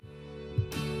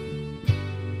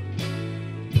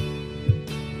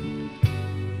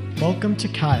Welcome to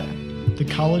Kaya, the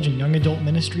college and young adult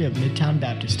ministry of Midtown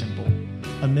Baptist Temple,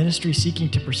 a ministry seeking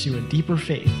to pursue a deeper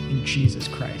faith in Jesus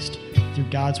Christ through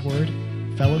God's Word,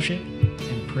 fellowship,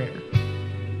 and prayer.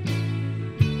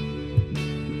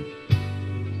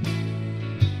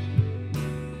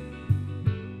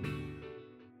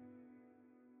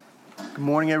 Good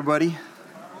morning, everybody.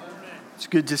 It's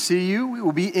good to see you. We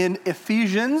will be in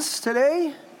Ephesians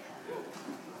today.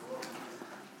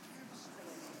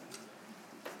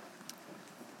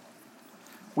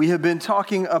 We have been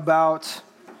talking about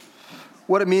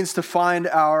what it means to find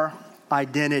our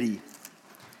identity.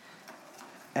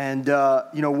 And,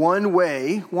 one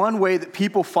way that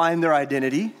people find their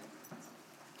identity,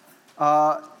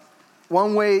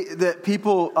 one way that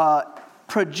people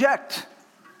project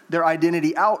their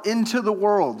identity out into the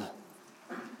world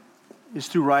is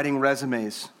through writing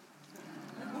resumes.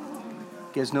 You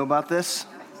guys know about this?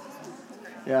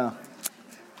 Yeah.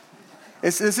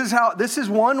 This is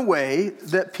one way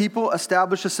that people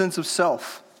establish a sense of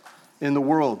self in the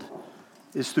world,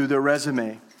 is through their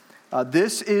resume.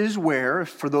 This is where,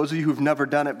 for those of you who've never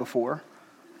done it before,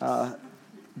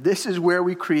 this is where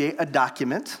we create a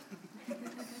document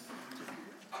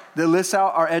that lists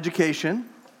out our education,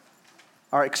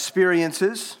 our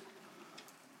experiences,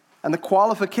 and the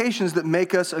qualifications that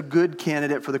make us a good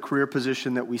candidate for the career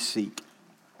position that we seek.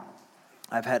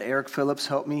 I've had Eric Phillips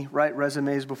help me write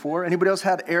resumes before. Anybody else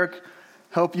had Eric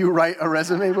help you write a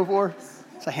resume before?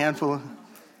 It's a handful.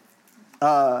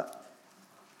 Now,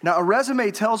 a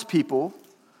resume tells people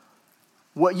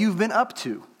what you've been up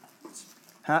to,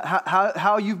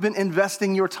 how you've been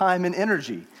investing your time and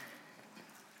energy.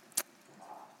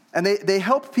 And they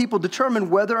help people determine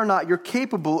whether or not you're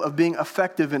capable of being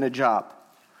effective in a job.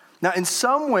 Now, in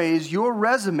some ways, your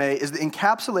resume is the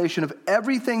encapsulation of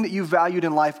everything that you valued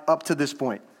in life up to this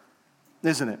point,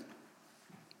 isn't it?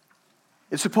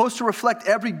 It's supposed to reflect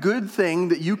every good thing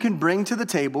that you can bring to the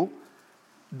table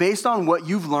based on what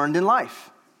you've learned in life.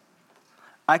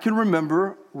 I can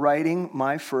remember writing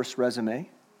my first resume.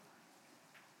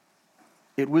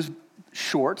 It was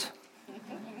short.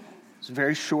 It's a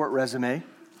very short resume.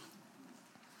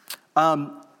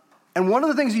 And one of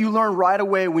the things that you learn right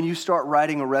away when you start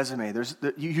writing a resume,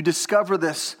 you discover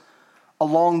this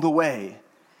along the way,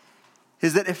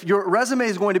 is that if your resume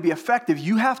is going to be effective,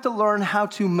 you have to learn how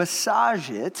to massage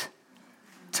it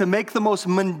to make the most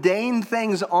mundane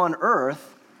things on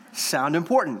earth sound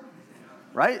important,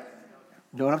 right?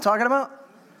 You know what I'm talking about?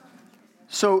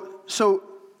 So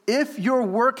if your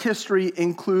work history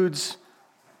includes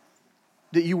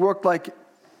that you worked like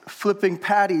flipping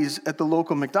patties at the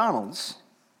local McDonald's,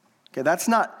 okay, that's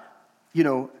not,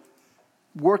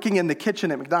 working in the kitchen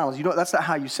at McDonald's. That's not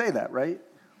how you say that, right?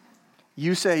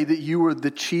 You say that you were the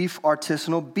chief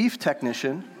artisanal beef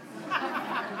technician,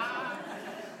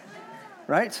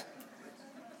 right?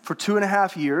 For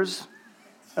 2.5 years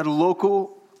at a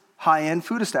local high-end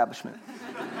food establishment.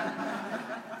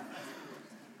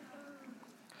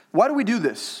 Why do we do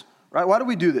this, right? Why do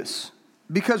we do this?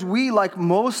 Because we, like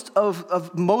most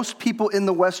people in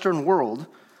the Western world,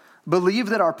 believe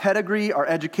that our pedigree, our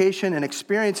education, and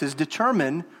experiences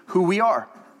determine who we are.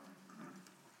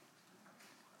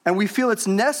 And we feel it's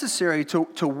necessary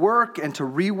to work and to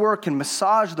rework and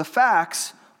massage the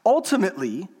facts,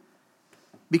 ultimately,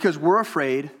 because we're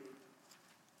afraid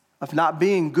of not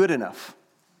being good enough.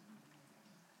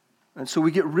 And so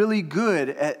we get really good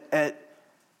at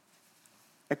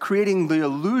creating the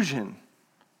illusion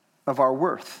of our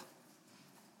worth.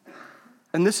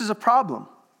 And this is a problem.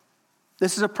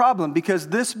 This is a problem because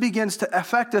this begins to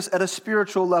affect us at a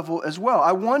spiritual level as well.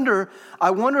 I wonder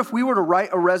if we were to write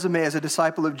a resume as a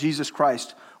disciple of Jesus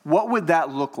Christ, what would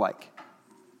that look like?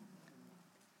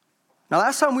 Now,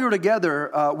 last time we were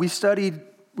together, we studied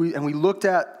and we looked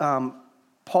at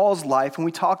Paul's life, and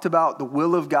we talked about the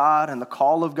will of God and the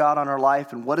call of God on our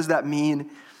life, and what does that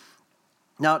mean?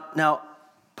 Now,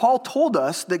 Paul told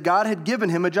us that God had given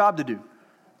him a job to do,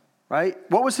 right?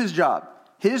 What was his job?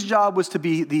 His job was to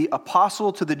be the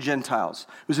apostle to the Gentiles.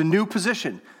 It was a new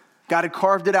position. God had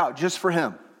carved it out just for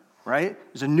him, right?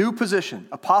 It was a new position,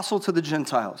 apostle to the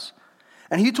Gentiles.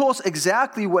 And he told us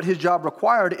exactly what his job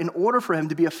required in order for him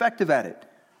to be effective at it.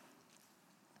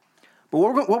 But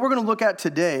what we're going to look at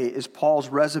today is Paul's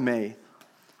resume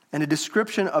and a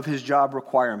description of his job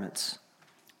requirements,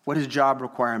 what his job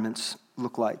requirements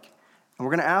look like. And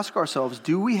we're going to ask ourselves,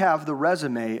 do we have the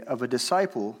resume of a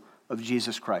disciple of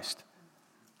Jesus Christ?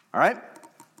 All right?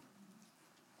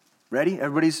 Ready?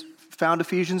 Everybody's found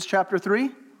Ephesians chapter 3?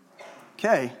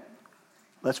 Okay.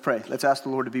 Let's pray. Let's ask the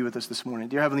Lord to be with us this morning.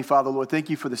 Dear Heavenly Father, Lord, thank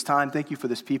you for this time. Thank you for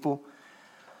this people.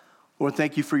 Lord,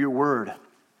 thank you for your word.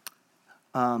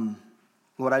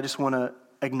 Lord, I just want to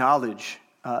acknowledge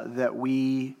that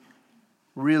we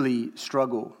really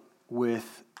struggle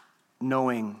with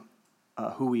knowing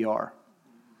who we are.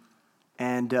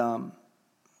 And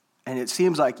it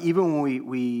seems like even when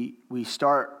we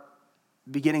start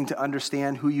beginning to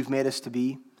understand who you've made us to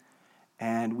be,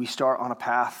 and we start on a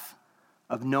path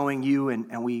of knowing you,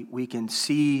 and we can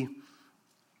see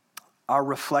our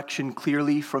reflection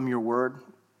clearly from your word.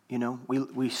 You know,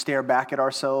 we stare back at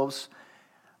ourselves,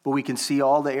 but we can see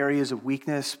all the areas of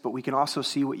weakness, but we can also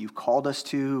see what you've called us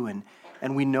to,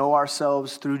 and we know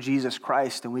ourselves through Jesus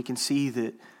Christ, and we can see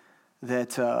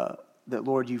that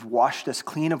Lord, you've washed us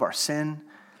clean of our sin,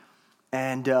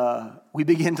 and we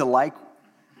begin to like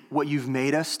what you've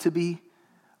made us to be.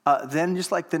 Then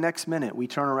just like the next minute, we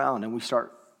turn around and we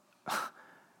start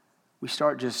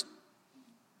just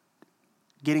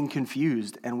getting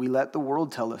confused, and we let the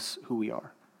world tell us who we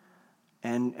are.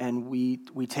 And we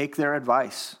take their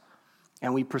advice,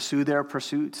 and we pursue their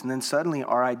pursuits, and then suddenly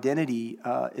our identity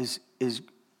is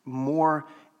more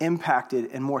impacted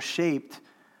and more shaped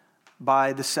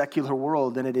by the secular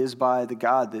world than it is by the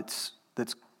God that's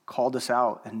called us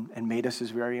out and made us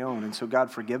his very own. And so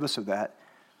God, forgive us of that,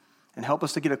 and help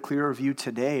us to get a clearer view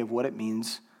today of what it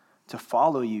means to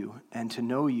follow you and to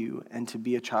know you and to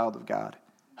be a child of God.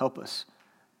 Help us.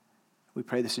 We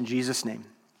pray this in Jesus' name.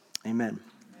 Amen.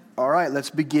 All right, let's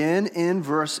begin in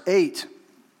verse 8.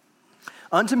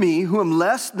 Unto me, who am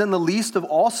less than the least of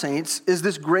all saints, is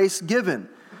this grace given,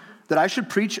 that I should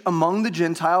preach among the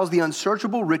Gentiles the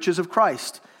unsearchable riches of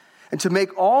Christ, and to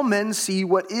make all men see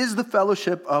what is the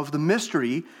fellowship of the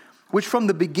mystery, which from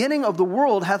the beginning of the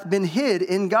world hath been hid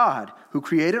in God, who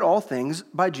created all things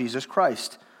by Jesus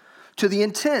Christ, to the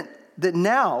intent that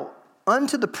now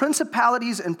unto the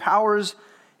principalities and powers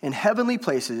in heavenly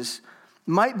places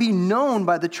might be known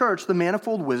by the church the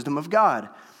manifold wisdom of God,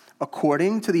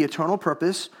 according to the eternal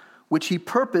purpose which he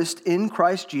purposed in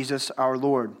Christ Jesus our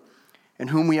Lord, in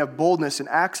whom we have boldness and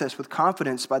access with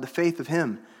confidence by the faith of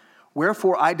him.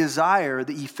 Wherefore I desire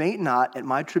that ye faint not at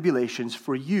my tribulations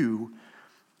for you,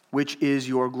 which is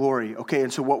your glory. Okay,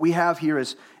 and so what we have here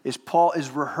is Paul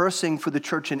is rehearsing for the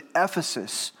church in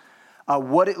Ephesus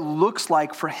what it looks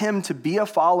like for him to be a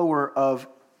follower of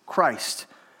Christ.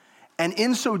 And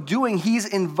in so doing, he's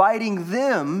inviting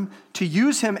them to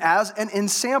use him as an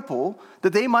ensample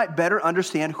that they might better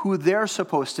understand who they're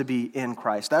supposed to be in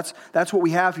Christ. That's what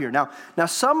we have here. Now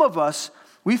some of us,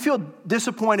 we feel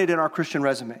disappointed in our Christian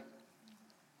resume.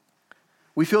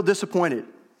 We feel disappointed.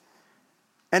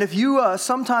 And if you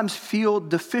sometimes feel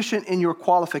deficient in your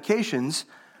qualifications,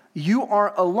 you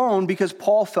aren't alone, because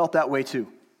Paul felt that way too.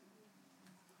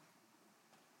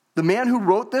 The man who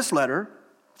wrote this letter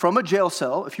from a jail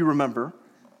cell, if you remember,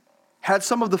 had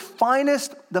some of the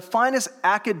finest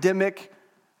academic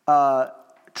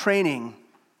training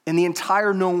in the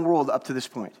entire known world up to this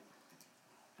point.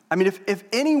 I mean, if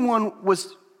anyone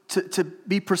was to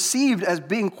be perceived as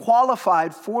being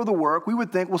qualified for the work, we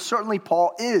would think, well, certainly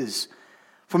Paul is.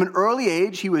 From an early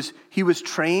age, he was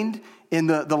trained in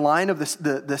the line of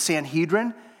the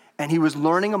Sanhedrin, and he was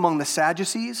learning among the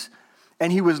Sadducees,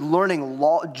 and he was learning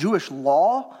Jewish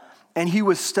law, and he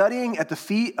was studying at the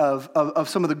feet of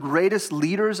some of the greatest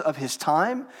leaders of his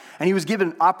time, and he was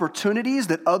given opportunities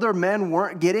that other men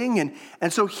weren't getting,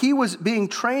 and so he was being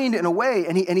trained in a way,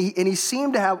 and he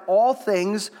seemed to have all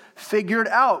things figured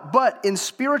out. But in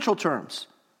spiritual terms,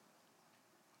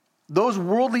 those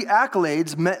worldly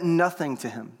accolades meant nothing to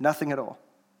him, nothing at all.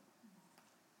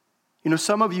 You know,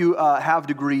 some of you have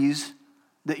degrees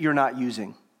that you're not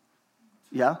using.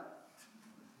 Yeah?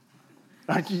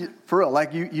 For real,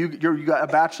 like you got a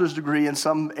bachelor's degree in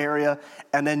some area,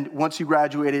 and then once you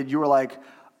graduated, you were like,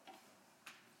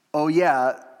 oh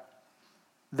yeah,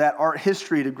 that art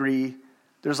history degree,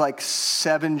 there's like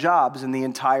 7 jobs in the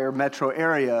entire metro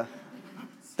area.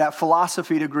 That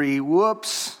philosophy degree,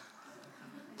 whoops,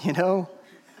 you know?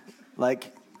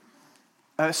 Like,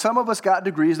 some of us got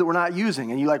degrees that we're not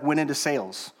using, and you like went into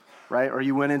sales, right? Or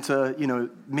you went into,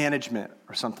 management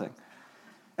or something.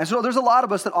 And so there's a lot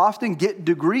of us that often get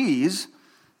degrees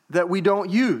that we don't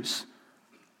use.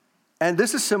 And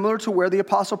this is similar to where the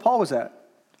Apostle Paul was at.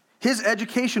 His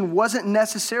education wasn't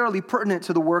necessarily pertinent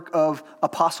to the work of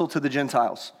apostle to the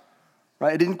Gentiles,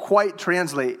 right? It didn't quite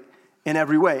translate in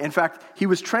every way. In fact, he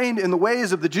was trained in the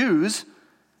ways of the Jews,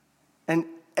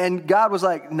 and God was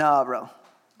like, nah, bro,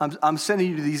 I'm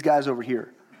sending you to these guys over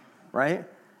here, right?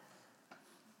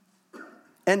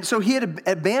 And so he had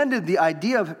abandoned the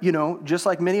idea of, just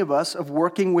like many of us, of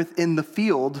working within the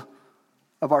field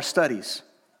of our studies.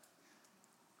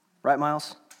 Right,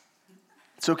 Miles?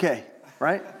 It's okay,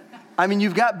 right? I mean,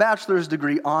 you've got bachelor's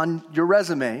degree on your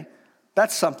resume.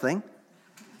 That's something.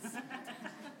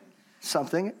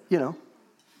 Something,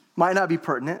 might not be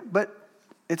pertinent, but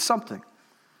it's something.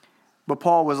 But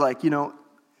Paul was like,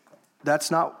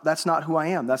 that's not who I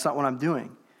am. That's not what I'm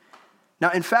doing.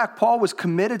 Now, in fact, Paul was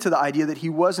committed to the idea that he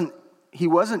wasn't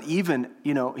even,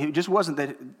 it just wasn't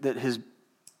that his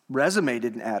resume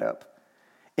didn't add up.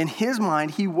 In his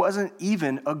mind, he wasn't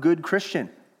even a good Christian.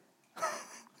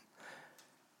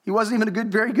 He wasn't even a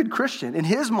very good Christian. In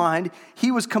his mind,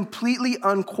 he was completely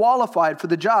unqualified for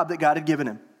the job that God had given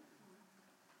him.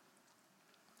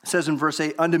 It says in verse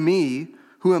 8, unto me,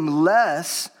 who am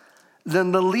less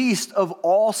than the least of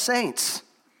all saints,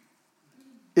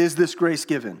 is this grace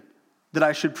given, that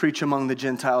I should preach among the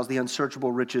Gentiles the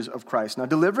unsearchable riches of Christ. Now,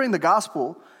 delivering the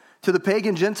gospel to the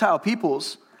pagan Gentile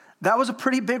peoples, that was a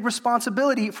pretty big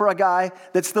responsibility for a guy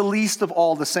that's the least of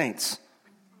all the saints.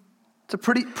 It's a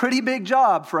pretty big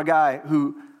job for a guy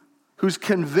who's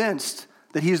convinced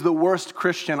that he's the worst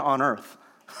Christian on earth.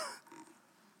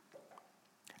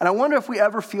 And I wonder if we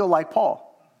ever feel like Paul.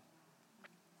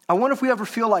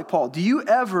 Do you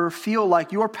ever feel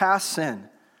like your past sin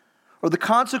or the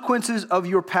consequences of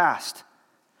your past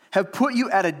have put you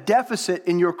at a deficit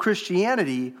in your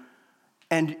Christianity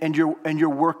and your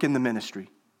work in the ministry?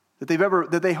 That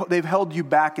they've held you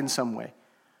back in some way,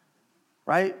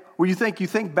 right? Where you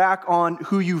think back on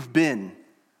who you've been,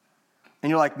 and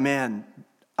you're like, man,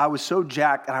 I was so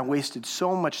jacked and I wasted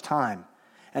so much time,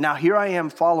 and now here I am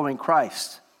following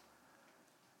Christ,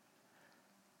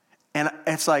 and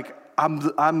it's like I'm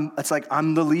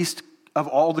the least of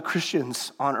all the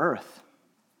Christians on earth.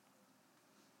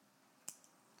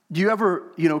 Do you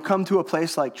ever come to a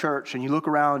place like church and you look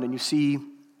around and you see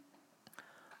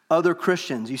other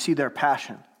Christians, you see their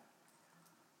passion,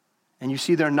 and you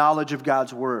see their knowledge of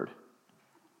God's word,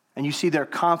 and you see their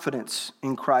confidence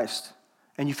in Christ,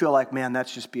 and you feel like, man,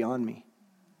 that's just beyond me.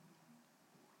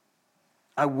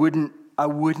 I wouldn't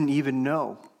even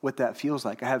know what that feels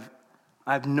like. I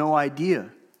have no idea.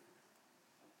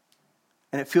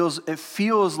 And it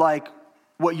feels like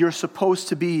what you're supposed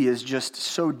to be is just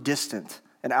so distant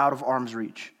and out of arm's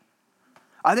reach.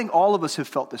 I think all of us have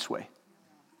felt this way.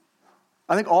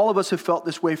 I think all of us have felt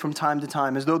this way from time to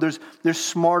time, as though there's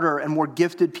smarter and more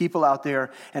gifted people out there,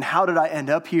 and how did I end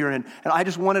up here? And I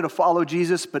just wanted to follow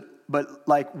Jesus, but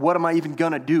like, what am I even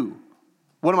gonna do?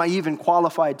 What am I even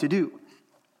qualified to do?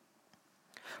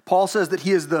 Paul says that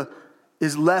he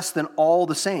is less than all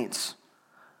the saints.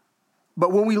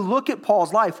 But when we look at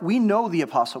Paul's life, we know the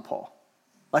Apostle Paul.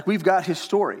 Like, we've got his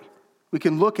story. We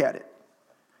can look at it.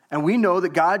 And we know that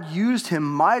God used him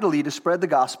mightily to spread the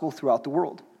gospel throughout the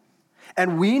world.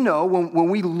 And we know when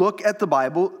we look at the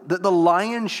Bible that the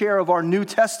lion's share of our New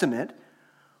Testament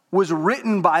was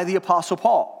written by the Apostle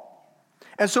Paul.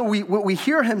 And so when we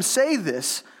hear him say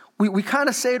this, we kind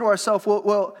of say to ourselves,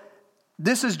 well,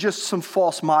 this is just some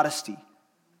false modesty.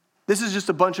 This is just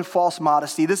a bunch of false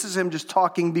modesty. This is him just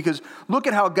talking because look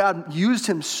at how God used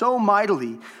him so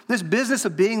mightily. This business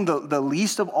of being the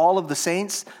least of all of the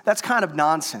saints, that's kind of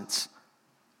nonsense.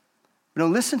 But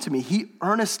listen to me. He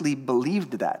earnestly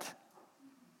believed that.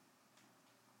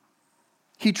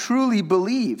 He truly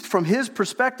believed, from his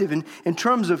perspective, in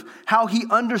terms of how he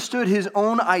understood his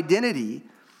own identity,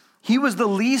 he was the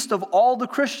least of all the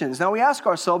Christians. Now we ask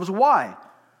ourselves, why?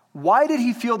 Why did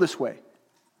he feel this way?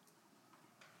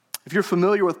 If you're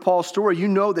familiar with Paul's story, you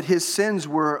know that his sins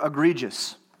were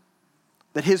egregious,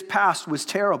 that his past was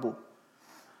terrible.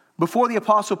 Before the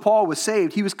Apostle Paul was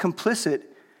saved, he was complicit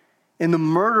in the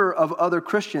murder of other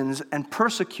Christians and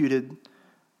persecuted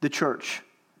the church.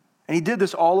 And he did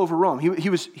this all over Rome.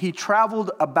 He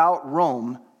traveled about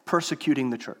Rome persecuting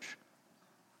the church.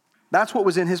 That's what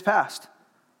was in his past.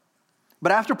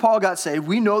 But after Paul got saved,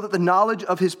 we know that the knowledge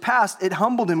of his past, it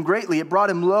humbled him greatly. It brought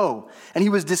him low. And he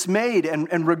was dismayed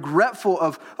and regretful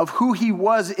of who he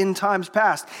was in times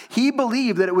past. He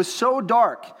believed that it was so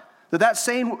dark, that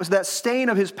stain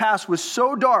of his past was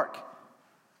so dark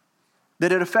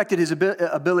that it affected his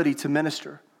ability to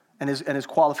minister and his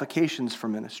qualifications for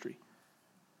ministry.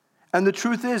 And the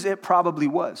truth is, it probably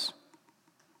was.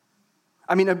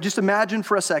 I mean, just imagine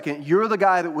for a second, you're the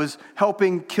guy that was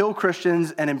helping kill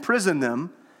Christians and imprison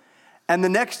them, and the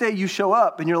next day you show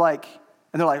up and they're like,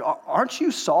 aren't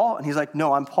you Saul? And he's like,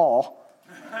 no, I'm Paul.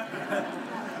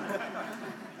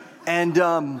 And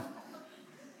can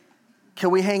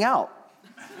we hang out?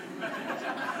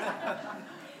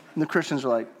 And the Christians are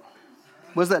like,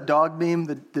 what's that dog meme?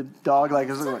 The dog, like,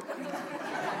 is it like,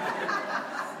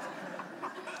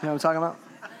 you know what I'm talking about?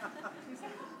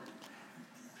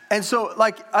 And so,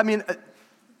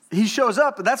 he shows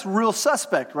up, and that's real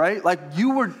suspect, right? Like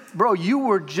you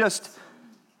were just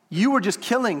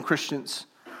killing Christians,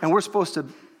 and we're supposed to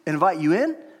invite you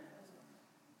in?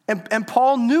 And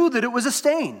Paul knew that it was a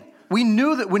stain. We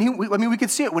knew that we could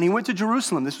see it when he went to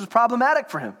Jerusalem. This was problematic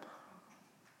for him.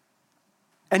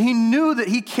 And he knew that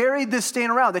he carried this stain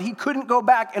around, that he couldn't go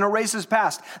back and erase his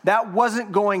past. That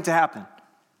wasn't going to happen.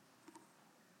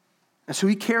 And so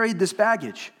he carried this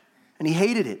baggage, and he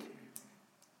hated it.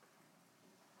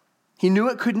 He knew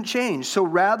it couldn't change. So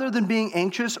rather than being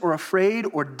anxious or afraid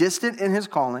or distant in his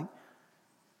calling,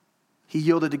 he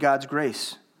yielded to God's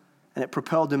grace, and it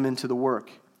propelled him into the work.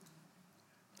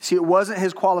 See, it wasn't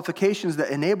his qualifications that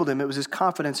enabled him. It was his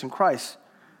confidence in Christ.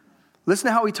 Listen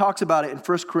to how he talks about it in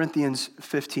 1 Corinthians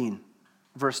 15,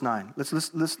 verse 9. Let's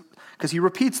because he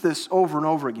repeats this over and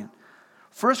over again.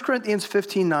 1 Corinthians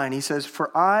 15:9, he says, "For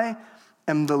I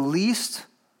am the least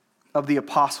of the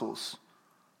apostles."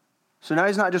 So now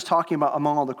he's not just talking about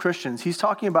among all the Christians. He's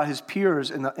talking about his peers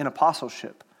in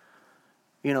apostleship.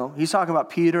 You know, he's talking about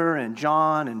Peter and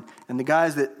John and the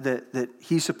guys that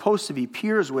he's supposed to be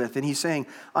peers with. And he's saying,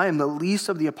 I am the least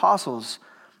of the apostles,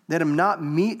 that am not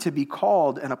meet to be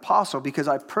called an apostle because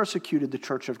I persecuted the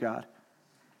church of God.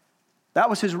 That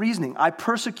was his reasoning. I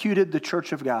persecuted the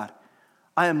church of God.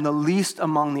 I am the least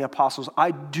among the apostles.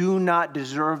 I do not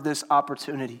deserve this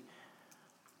opportunity.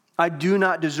 I do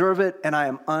not deserve it, and I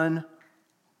am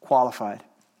unqualified.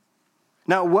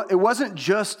 Now, it wasn't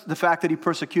just the fact that he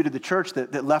persecuted the church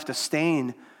that left a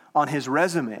stain on his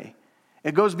resume.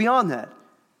 It goes beyond that.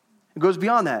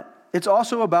 It's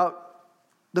also about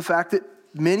the fact that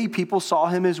many people saw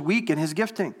him as weak in his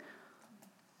gifting.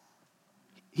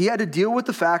 He had to deal with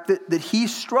the fact that he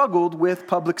struggled with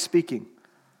public speaking.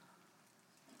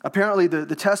 Apparently,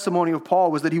 the testimony of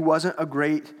Paul was that he was a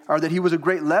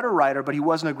great letter writer, but he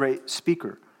wasn't a great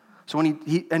speaker. So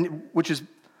which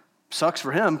sucks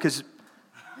for him because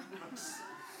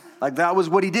like that was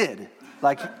what he did.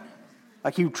 Like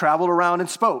he traveled around and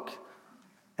spoke.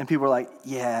 And people were like,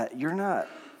 yeah, you're not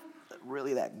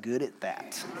really that good at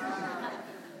that.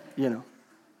 You know.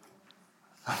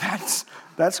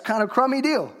 That's kind of a crummy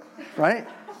deal, right?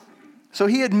 So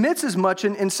he admits as much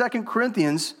in 2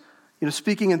 Corinthians,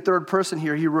 speaking in third person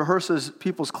here, he rehearses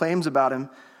people's claims about him.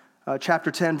 Chapter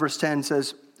 10, verse 10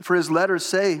 says, for his letters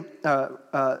say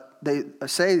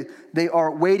they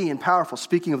are weighty and powerful.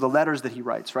 Speaking of the letters that he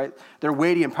writes, right? They're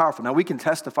weighty and powerful. Now we can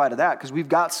testify to that because we've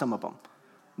got some of them.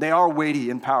 They are weighty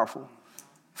and powerful.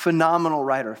 Phenomenal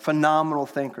writer, phenomenal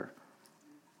thinker.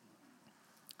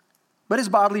 But his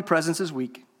bodily presence is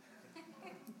weak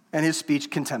and his speech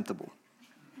contemptible.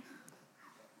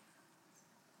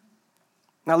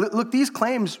 Now look, these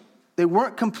claims, they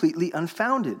weren't completely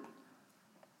unfounded.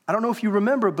 I don't know if you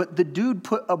remember, but the dude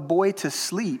put a boy to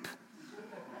sleep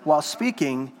while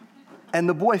speaking, and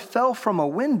the boy fell from a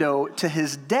window to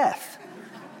his death.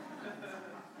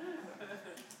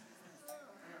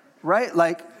 Right?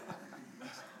 Like,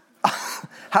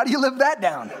 how do you live that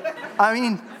down? I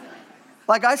mean,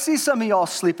 like I see some of y'all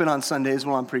sleeping on Sundays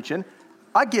while I'm preaching.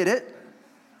 I get it.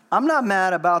 I'm not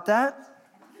mad about that.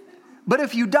 But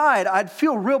if you died, I'd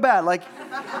feel real bad. Like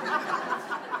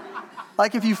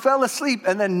if you fell asleep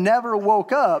and then never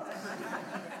woke up,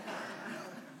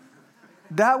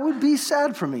 that would be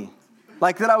sad for me.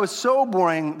 Like that I was so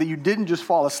boring that you didn't just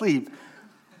fall asleep,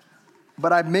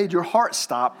 but I made your heart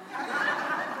stop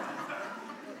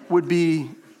would be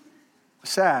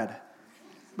sad.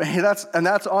 But hey,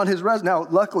 that's on his resume. Now,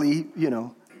 luckily,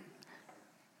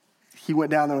 he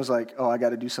went down there and was like, oh, I got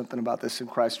to do something about this. And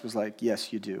Christ was like,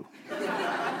 yes, you do.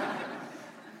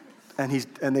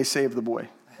 And they saved the boy.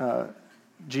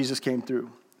 Jesus came through.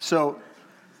 So,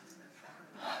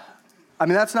 I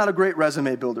mean, that's not a great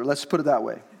resume builder. Let's put it that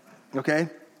way. Okay?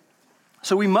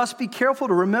 So we must be careful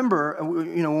to remember,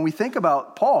 when we think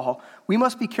about Paul, we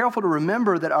must be careful to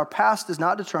remember that our past does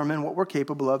not determine what we're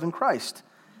capable of in Christ.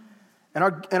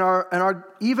 And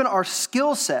even our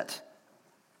skill set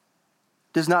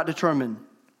does not determine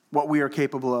what we are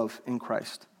capable of in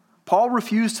Christ. Paul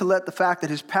refused to let the fact that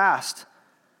his past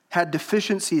had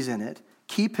deficiencies in it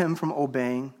keep him from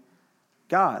obeying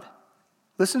God.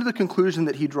 Listen to the conclusion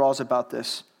that he draws about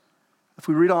this. If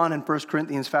we read on in 1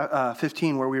 Corinthians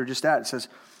 15, where we were just at, it says,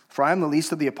 for I am the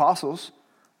least of the apostles,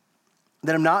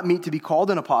 that am not meet to be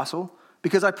called an apostle,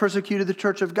 because I persecuted the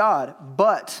church of God.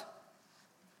 But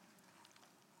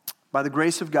by the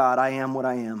grace of God, I am what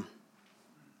I am.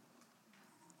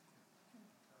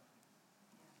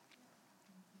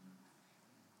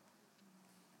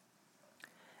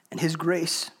 And his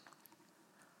grace,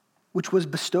 which was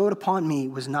bestowed upon me,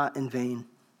 was not in vain.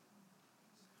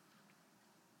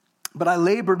 but I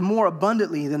labored more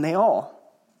abundantly than they all.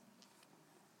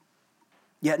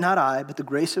 Yet not I, but the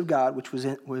grace of God which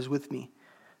was with me.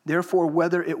 Therefore,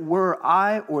 whether it were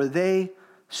I or they,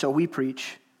 so we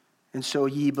preach, and so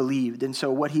ye believed. And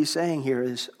so what he's saying here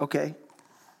is, okay,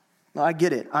 I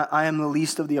get it. I am the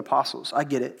least of the apostles. I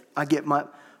get it. I get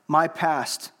my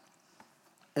past.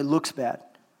 It looks bad.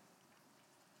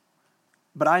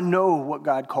 But I know what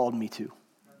God called me to.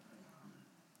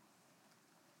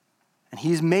 And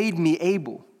he's made me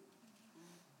able.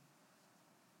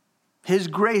 His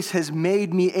grace has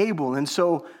made me able. And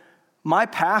so my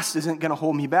past isn't going to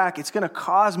hold me back. It's going to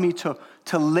cause me to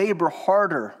labor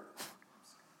harder.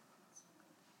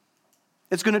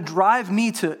 It's going to drive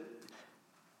me to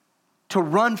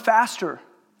run faster,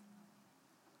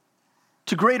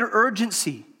 to greater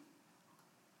urgency,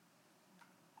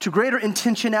 to greater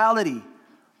intentionality.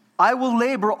 I will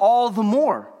labor all the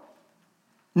more,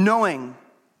 knowing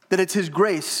that it's his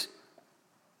grace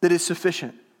that is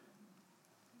sufficient.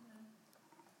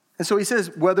 And so he says,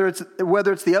 whether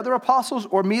it's the other apostles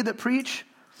or me that preach,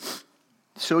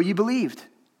 so ye believed.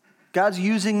 God's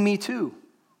using me too.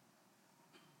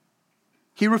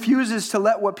 He refuses to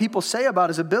let what people say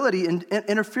about his ability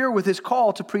interfere with his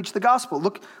call to preach the gospel.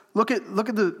 Look at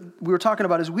we were talking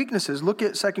about his weaknesses. Look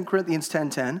at 2 Corinthians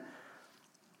 10:10,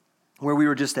 where we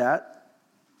were just at.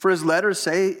 For his letters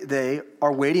say they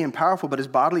are weighty and powerful, but his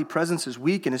bodily presence is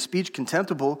weak and his speech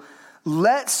contemptible.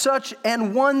 Let such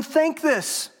an one think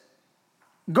this.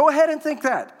 Go ahead and think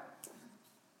that.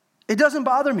 It doesn't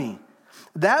bother me.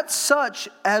 That such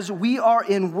as we are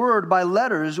in word by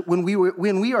letters when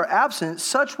we are absent,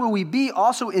 such will we be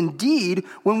also indeed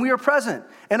when we are present.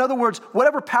 In other words,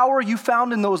 whatever power you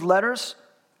found in those letters,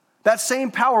 that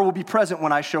same power will be present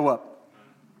when I show up.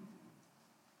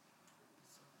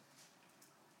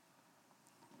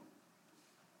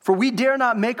 For we dare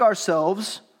not make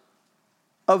ourselves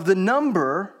of the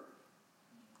number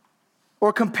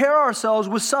or compare ourselves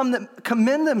with some that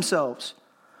commend themselves.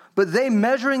 But they,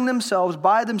 measuring themselves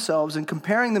by themselves and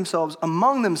comparing themselves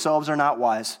among themselves, are not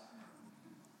wise.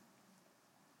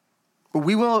 But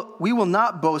we will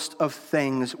not boast of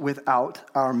things without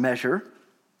our measure.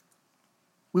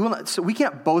 So we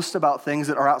can't boast about things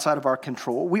that are outside of our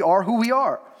control. We are who we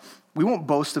are. We won't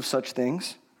boast of such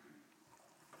things.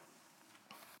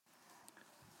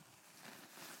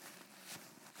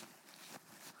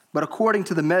 But according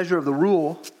to the measure of the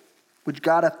rule which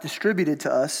God hath distributed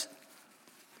to us,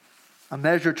 a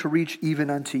measure to reach even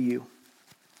unto you.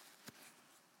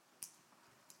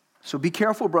 So be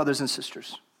careful, brothers and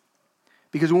sisters.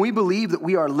 Because when we believe that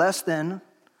we are less than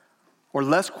or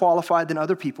less qualified than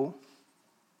other people,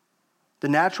 the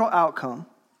natural outcome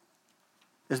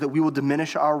is that we will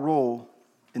diminish our role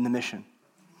in the mission.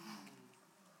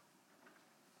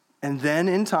 And then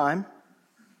in time,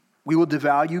 we will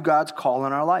devalue God's call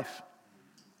on our life.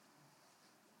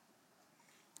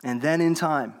 And then in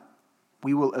time,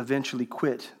 we will eventually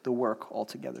quit the work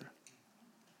altogether.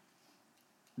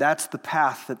 That's the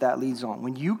path that leads on.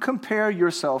 When you compare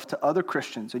yourself to other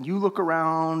Christians and you look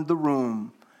around the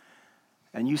room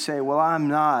and you say, well, I'm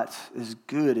not as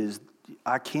good as,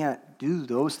 I can't do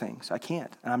those things. I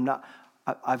can't. And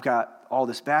I've got all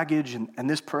this baggage and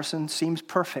this person seems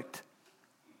perfect.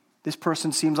 This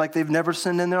person seems like they've never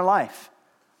sinned in their life.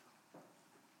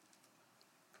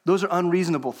 Those are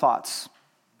unreasonable thoughts.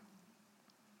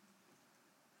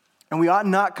 And we ought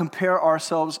not compare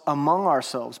ourselves among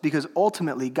ourselves because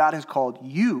ultimately God has called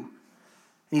you and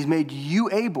he's made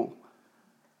you able.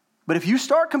 But if you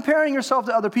start comparing yourself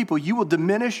to other people, you will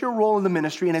diminish your role in the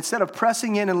ministry, and instead of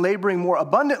pressing in and laboring more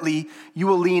abundantly, you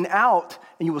will lean out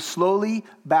and you will slowly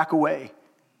back away.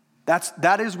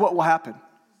 That is what will happen.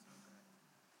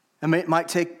 It might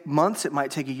take months, it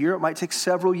might take a year, it might take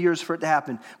several years for it to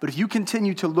happen. But if you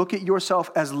continue to look at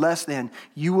yourself as less than,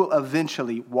 you will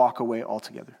eventually walk away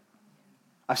altogether.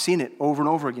 I've seen it over and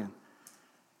over again.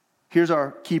 Here's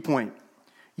our key point.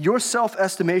 Your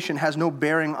self-estimation has no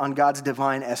bearing on God's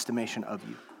divine estimation of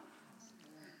you.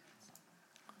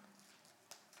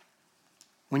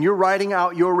 When you're writing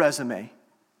out your resume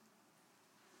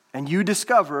and you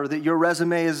discover that your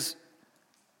resume is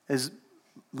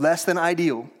less than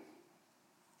ideal,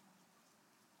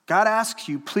 God asks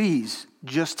you, please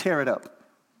just tear it up.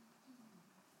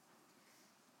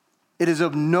 It is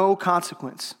of no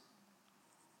consequence.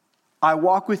 I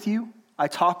walk with you, I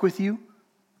talk with you,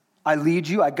 I lead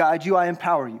you, I guide you, I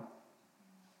empower you.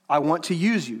 I want to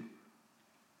use you.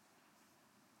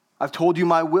 I've told you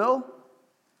my will.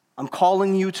 I'm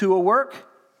calling you to a work.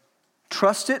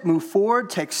 Trust it, move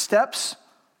forward, take steps.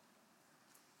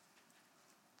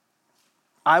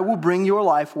 I will bring your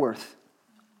life worth.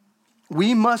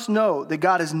 we must know that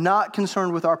God is not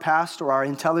concerned with our past or our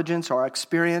intelligence or our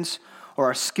experience or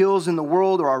our skills in the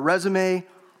world or our resume.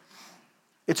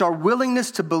 It's our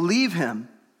willingness to believe him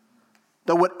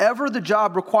that whatever the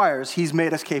job requires, he's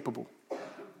made us capable.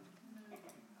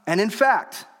 And in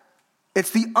fact,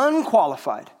 it's the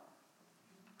unqualified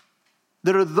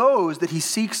that are those that he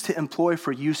seeks to employ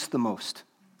for use the most.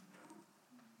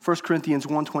 1 Corinthians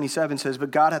 1:27 says,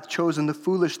 "But God hath chosen the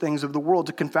foolish things of the world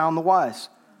to confound the wise.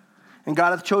 And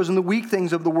God hath chosen the weak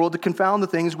things of the world to confound the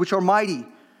things which are mighty.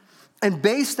 And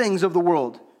base things of the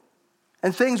world,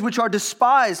 and things which are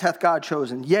despised hath God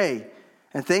chosen, yea,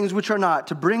 and things which are not,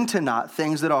 to bring to naught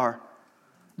things that are,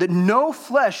 that no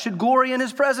flesh should glory in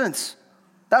his presence."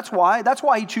 That's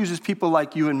why he chooses people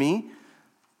like you and me.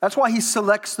 That's why he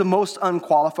selects the most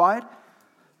unqualified,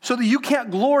 so that you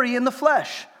can't glory in the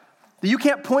flesh. That you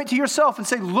can't point to yourself and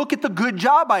say, look at the good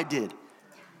job I did.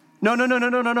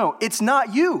 No. It's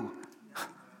not you.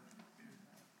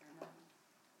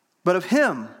 But of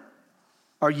him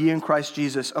are ye in Christ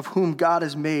Jesus, of whom God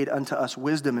has made unto us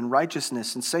wisdom and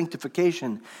righteousness and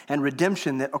sanctification and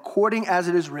redemption, that according as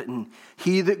it is written,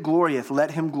 he that glorieth,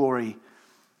 let him glory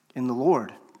in the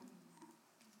Lord.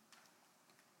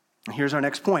 And here's our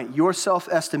next point. Your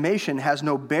self-estimation has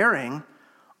no bearing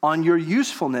on your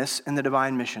usefulness in the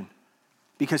divine mission,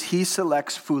 because he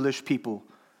selects foolish people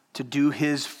to do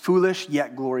his foolish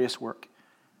yet glorious work.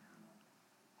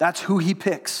 That's who he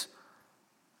picks.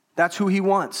 That's who he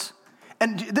wants.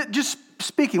 And let's just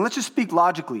speak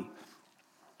logically.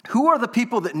 Who are the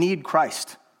people that need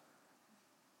Christ?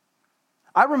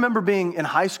 I remember being in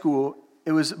high school.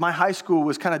 My high school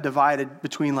was kind of divided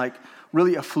between like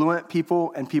really affluent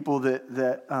people and people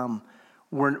that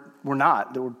were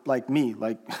not. That were like me,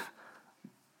 like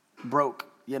broke.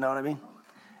 You know what I mean?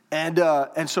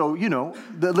 And so,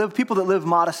 people that live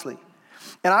modestly.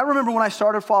 And I remember when I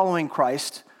started following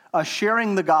Christ,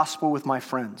 sharing the gospel with my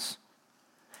friends.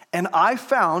 And I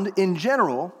found, in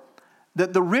general,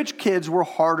 that the rich kids were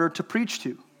harder to preach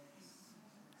to.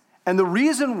 And the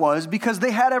reason was because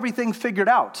they had everything figured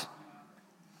out.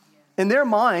 In their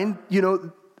mind,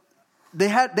 they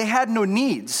had no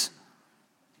needs.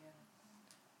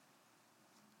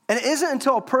 And it isn't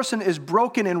until a person is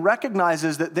broken and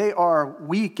recognizes that they are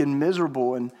weak and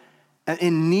miserable and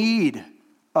in need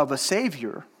of a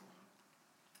Savior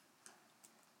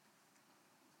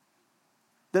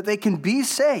that they can be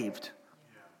saved.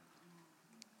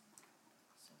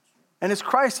 And it's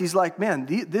Christ. He's like, man,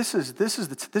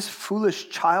 this foolish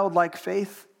childlike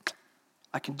faith.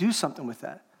 I can do something with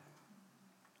that.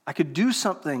 I could do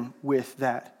something with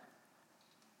that.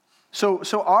 So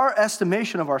our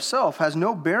estimation of ourselves has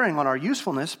no bearing on our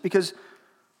usefulness because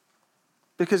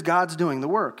God's doing the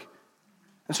work.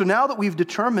 And so now that we've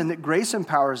determined that grace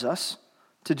empowers us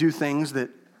to do things that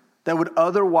would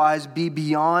otherwise be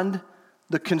beyond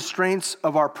the constraints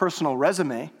of our personal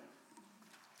resume,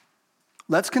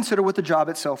 let's consider what the job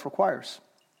itself requires.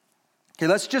 Okay,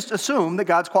 let's just assume that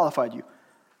God's qualified you.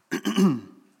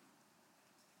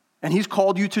 And he's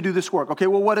called you to do this work. Okay,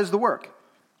 well, what is the work?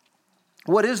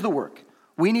 What is the work?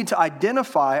 We need to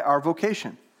identify our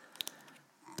vocation.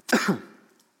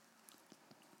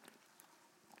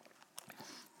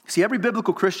 See, every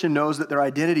biblical Christian knows that their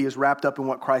identity is wrapped up in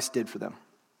what Christ did for them.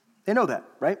 They know that,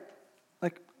 right?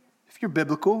 Like, if you're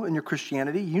biblical in your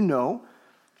Christianity, you know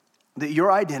that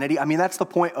your identity, that's the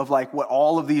point of like what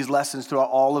all of these lessons throughout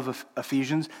all of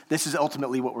Ephesians, this is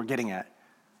ultimately what we're getting at.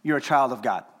 You're a child of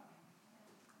God.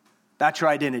 That's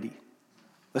your identity.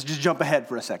 Let's just jump ahead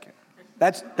for a second.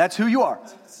 That's who you are.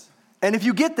 And if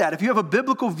you get that, if you have a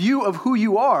biblical view of who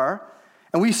you are,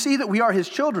 and we see that we are his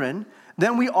children,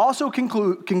 then we also can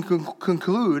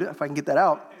conclude, if I can get that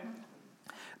out,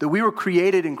 that we were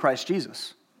created in Christ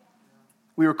Jesus.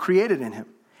 We were created in him.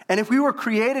 And if we were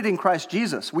created in Christ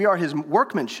Jesus, we are his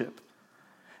workmanship,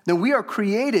 then we are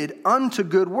created unto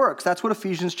good works. That's what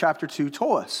Ephesians chapter 2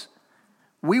 told us.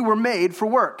 We were made for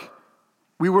work.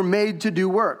 We were made to do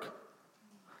work.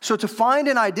 So to find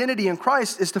an identity in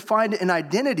Christ is to find an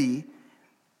identity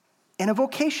in a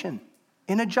vocation,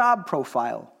 in a job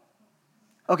profile.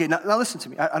 Okay, now listen to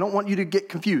me. I don't want you to get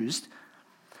confused.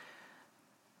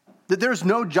 That there's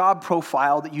no job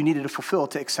profile that you needed to fulfill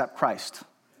to accept Christ.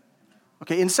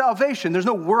 Okay, in salvation, there's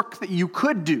no work that you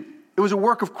could do. It was a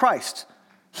work of Christ.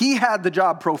 He had the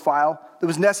job profile that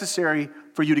was necessary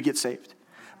for you to get saved.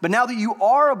 But now that you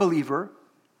are a believer,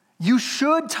 you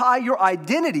should tie your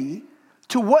identity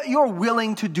to what you're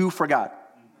willing to do for God.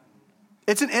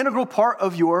 It's an integral part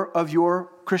of your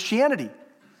Christianity.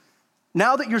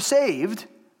 Now that you're saved,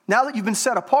 now that you've been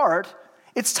set apart,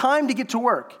 it's time to get to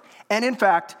work. And in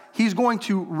fact, he's going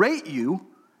to rate you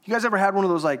You guys ever had one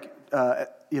of those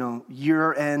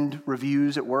year-end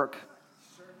reviews at work?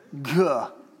 Gah,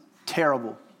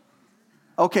 terrible.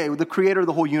 Okay, the creator of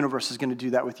the whole universe is going to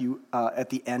do that with you at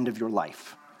the end of your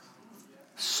life.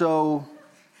 So,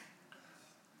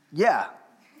 yeah.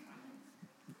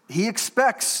 He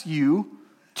expects you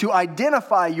to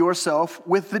identify yourself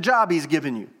with the job he's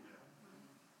given you.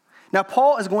 Now,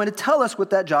 Paul is going to tell us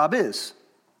what that job is.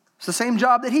 It's the same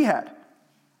job that he had.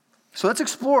 So let's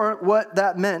explore what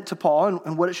that meant to Paul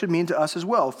and what it should mean to us as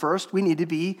well. First, we need to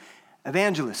be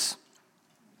evangelists.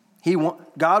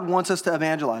 God wants us to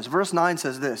evangelize. Verse 9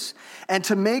 says this, and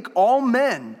to make all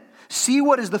men see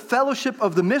what is the fellowship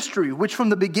of the mystery, which from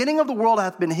the beginning of the world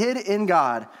hath been hid in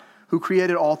God, who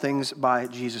created all things by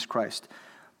Jesus Christ.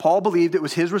 Paul believed it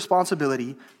was his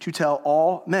responsibility to tell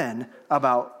all men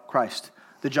about Christ.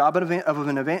 The job of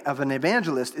an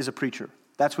evangelist is a preacher.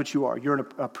 That's what you are. You're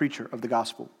a preacher of the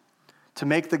gospel. To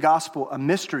make the gospel a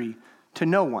mystery to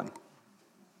no one.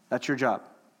 That's your job.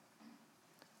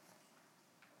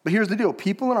 But here's the deal.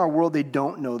 People in our world, they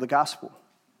don't know the gospel.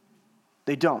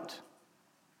 They don't.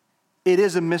 It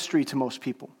is a mystery to most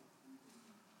people.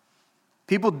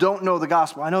 People don't know the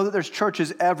gospel. I know that there's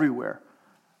churches everywhere,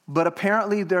 but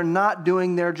apparently they're not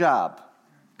doing their job,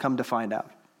 come to find out.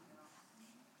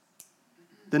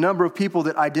 The number of people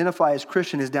that identify as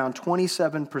Christian is down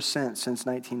 27% since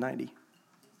 1990.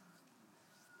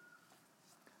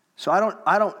 So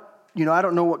I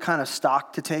don't know what kind of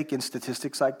stock to take in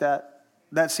statistics like that.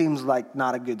 That seems like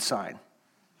not a good sign,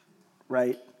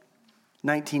 right?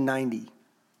 1990.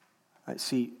 I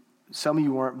see, some of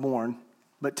you weren't born,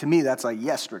 but to me that's like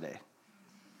yesterday,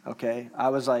 okay? I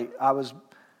was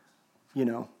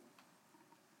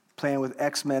playing with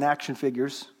X-Men action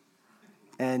figures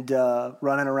and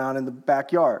running around in the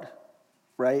backyard,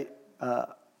 right?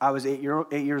 I was 8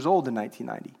 years old in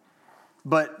 1990.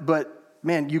 But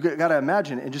man, you got to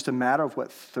imagine, in just a matter of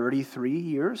 33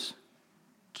 years,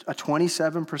 a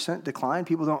 27% decline.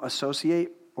 People don't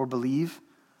associate or believe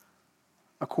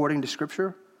according to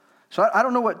Scripture. So I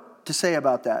don't know what to say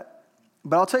about that.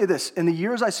 But I'll tell you this. In the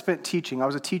years I spent teaching, I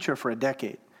was a teacher for a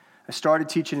decade. I started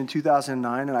teaching in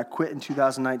 2009 and I quit in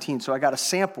 2019. So I got a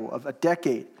sample of a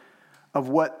decade of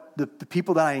what the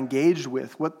people that I engaged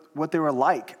with, what they were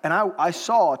like. And I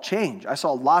saw change. I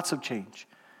saw lots of change.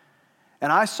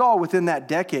 And I saw within that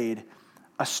decade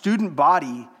a student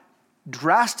body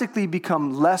drastically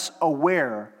become less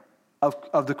aware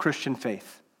of the Christian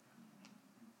faith.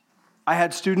 I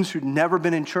had students who'd never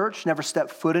been in church, never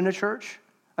stepped foot in a church.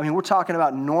 I mean, we're talking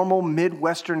about normal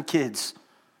Midwestern kids,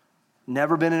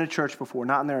 never been in a church before,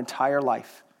 not in their entire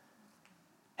life.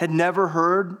 Had never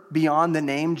heard beyond the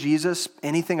name Jesus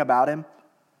anything about him.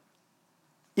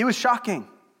 It was shocking.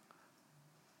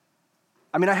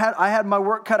 I mean, I had my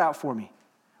work cut out for me.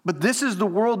 But this is the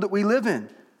world that we live in.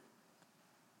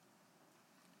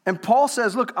 And Paul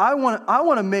says, look, I want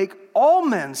to make all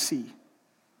men see.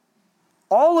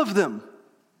 All of them.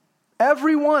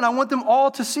 Everyone. I want them all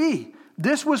to see.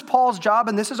 This was Paul's job,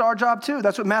 and this is our job too.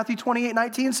 That's what Matthew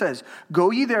 28:19 says.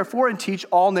 Go ye therefore and teach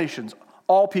all nations,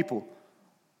 all people.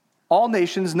 All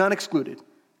nations, none excluded.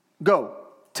 Go.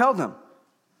 Tell them.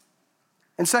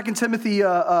 In 2 Timothy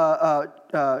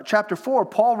chapter 4,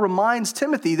 Paul reminds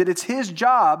Timothy that it's his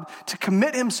job to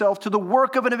commit himself to the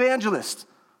work of an evangelist.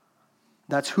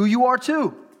 That's who you are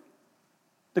too.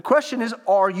 The question is,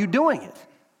 are you doing it?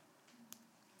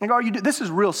 Like, this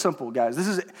is real simple, guys.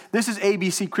 This is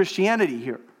ABC Christianity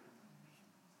here.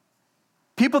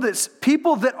 People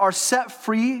that are set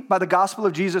free by the gospel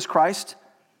of Jesus Christ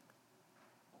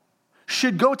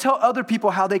should go tell other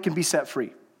people how they can be set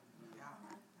free.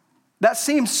 That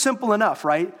seems simple enough,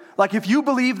 right? Like if you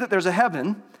believe that there's a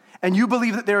heaven and you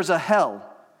believe that there's a hell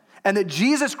and that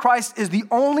Jesus Christ is the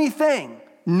only thing,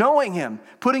 knowing him,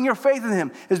 putting your faith in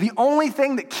him, is the only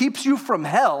thing that keeps you from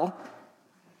hell,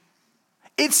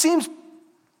 it seems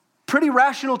pretty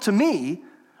rational to me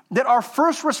that our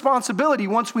first responsibility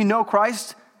once we know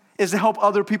Christ is to help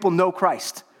other people know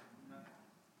Christ.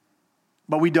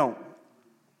 But we don't.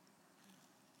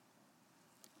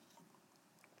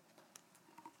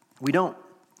 We don't.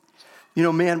 You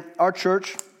know, man, our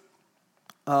church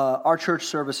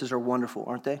services are wonderful,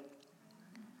 aren't they?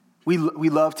 We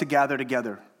love to gather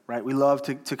together, right? We love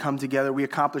to come together. We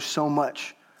accomplish so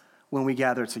much when we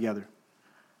gather together.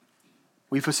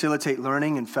 We facilitate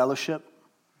learning and fellowship.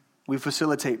 We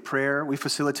facilitate prayer. We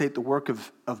facilitate the work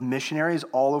of missionaries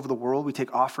all over the world. We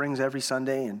take offerings every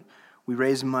Sunday, and we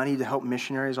raise money to help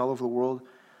missionaries all over the world.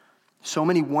 So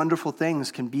many wonderful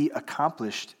things can be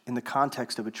accomplished in the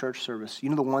context of a church service. You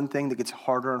know the one thing that gets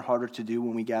harder and harder to do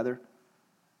when we gather?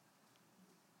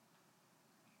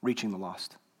 Reaching the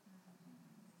lost.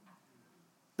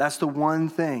 That's the one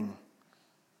thing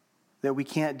that we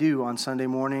can't do on Sunday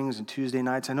mornings and Tuesday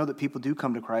nights. I know that people do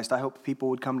come to Christ. I hope people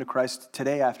would come to Christ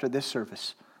today after this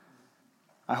service.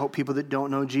 I hope people that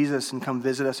don't know Jesus and come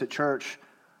visit us at church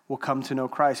will come to know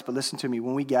Christ. But listen to me,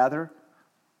 when we gather,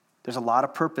 there's a lot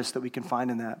of purpose that we can find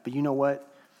in that. But you know what?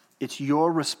 It's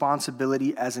your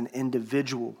responsibility as an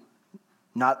individual,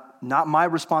 not my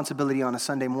responsibility on a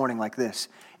Sunday morning like this.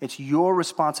 It's your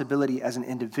responsibility as an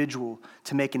individual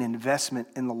to make an investment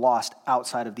in the lost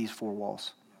outside of these four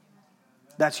walls.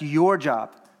 That's your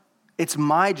job. It's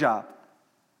my job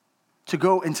to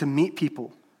go and to meet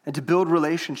people and to build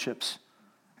relationships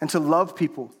and to love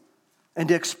people and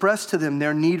to express to them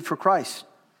their need for Christ.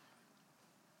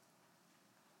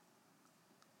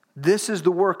 This is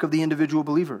the work of the individual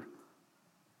believer.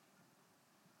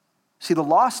 See, the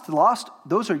lost,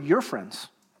 those are your friends.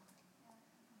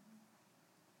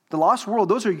 The lost world,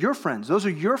 those are your friends. Those are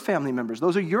your family members.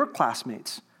 Those are your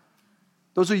classmates.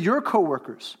 Those are your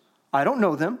coworkers. I don't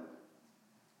know them.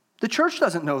 The church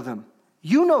doesn't know them.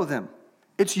 You know them.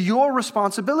 It's your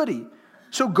responsibility.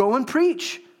 So go and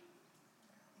preach.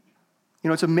 You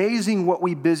know, it's amazing what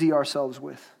we busy ourselves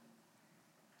with.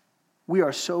 We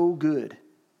are so good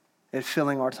at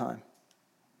filling our time.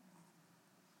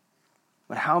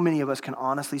 But how many of us can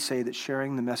honestly say that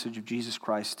sharing the message of Jesus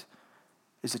Christ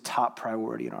is a top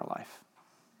priority in our life?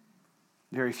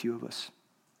 Very few of us.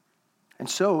 And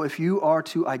so if you are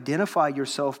to identify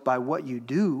yourself by what you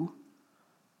do,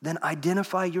 then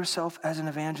identify yourself as an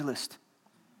evangelist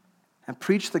and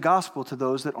preach the gospel to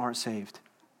those that aren't saved.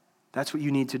 That's what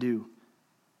you need to do.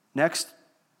 Next,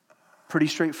 pretty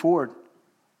straightforward.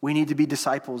 We need to be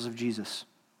disciples of Jesus.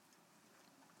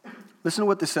 Listen to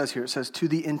what this says here. It says, to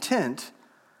the intent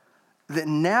that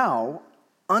now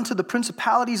unto the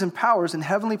principalities and powers in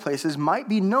heavenly places might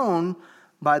be known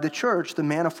by the church the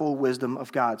manifold wisdom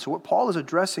of God. So what Paul is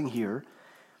addressing here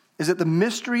is that the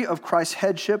mystery of Christ's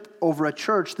headship over a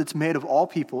church that's made of all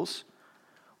peoples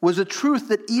was a truth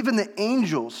that even the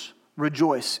angels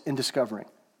rejoice in discovering.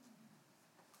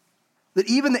 That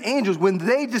even the angels, when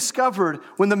they discovered,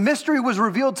 when the mystery was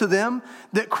revealed to them,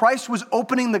 that Christ was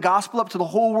opening the gospel up to the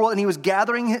whole world and he was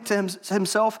gathering to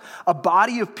himself a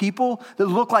body of people that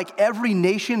looked like every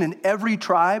nation and every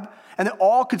tribe, and that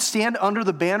all could stand under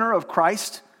the banner of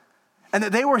Christ, and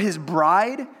that they were his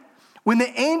bride. When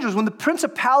the angels, when the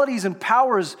principalities and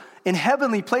powers in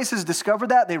heavenly places discovered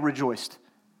that, they rejoiced.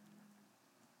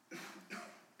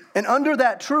 And under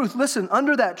that truth, listen,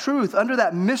 under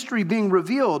that mystery being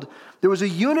revealed, there was a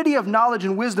unity of knowledge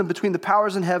and wisdom between the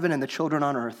powers in heaven and the children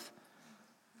on earth.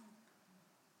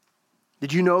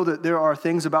 Did you know that there are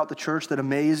things about the church that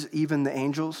amaze even the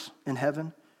angels in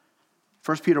heaven?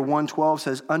 1 Peter 1:12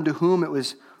 says, unto whom it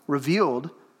was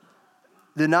revealed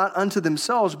that not unto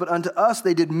themselves, but unto us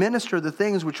they did minister the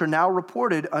things which are now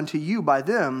reported unto you by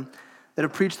them that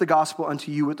have preached the gospel unto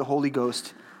you with the Holy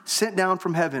Ghost, sent down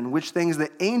from heaven, which things the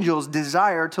angels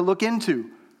desire to look into.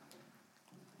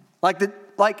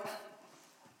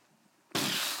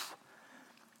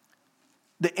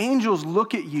 The angels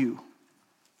look at you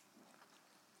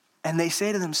and they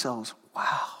say to themselves,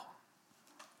 wow,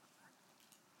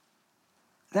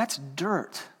 that's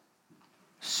dirt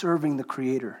serving the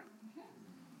Creator.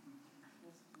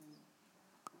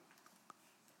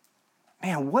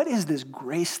 Man, what is this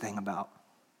grace thing about?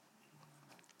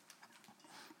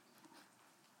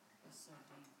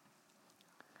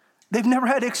 They've never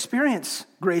had to experience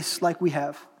grace like we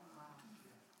have.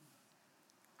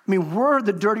 I mean, we're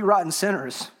the dirty, rotten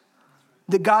sinners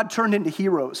that God turned into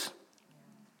heroes.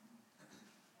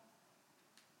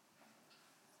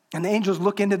 And the angels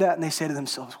look into that and they say to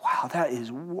themselves, wow, that is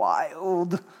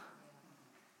wild.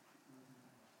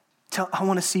 I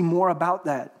want to see more about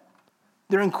that.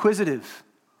 They're inquisitive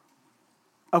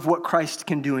of what Christ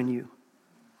can do in you.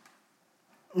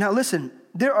 Now listen,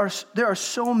 there are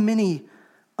so many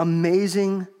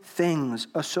amazing things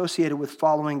associated with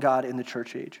following God in the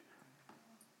church age.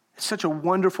 It's such a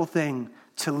wonderful thing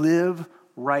to live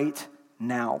right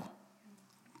now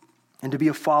and to be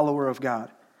a follower of God.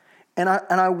 And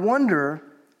I wonder,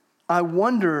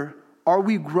 are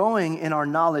we growing in our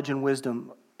knowledge and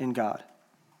wisdom in God?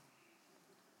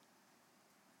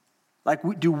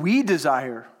 Do we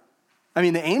desire? I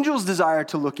mean, the angels desire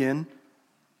to look in.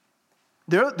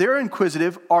 They're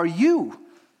inquisitive. Are you?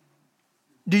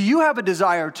 Do you have a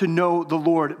desire to know the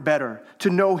Lord better, to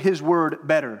know his word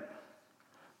better?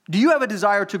 Do you have a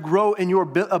desire to grow in your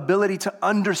ability to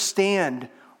understand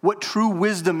what true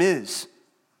wisdom is?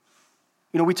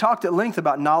 You know, we talked at length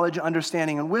about knowledge,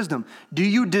 understanding, and wisdom. Do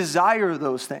you desire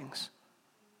those things?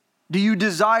 Do you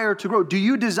desire to grow? Do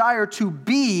you desire to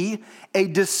be a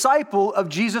disciple of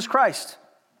Jesus Christ?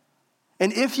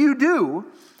 And if you do,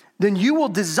 then you will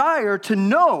desire to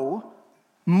know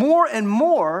more and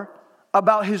more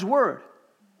about his word.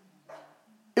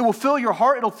 It will fill your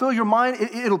heart. It'll fill your mind.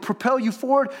 It'll propel you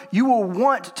forward. You will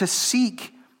want to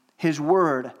seek his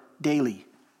word daily.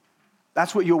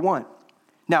 That's what you'll want.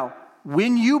 Now,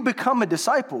 when you become a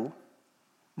disciple,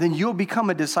 then you'll become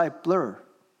a discipler.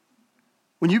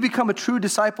 When you become a true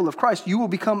disciple of Christ, you will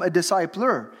become a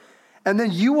discipler. And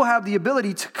then you will have the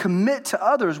ability to commit to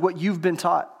others what you've been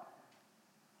taught.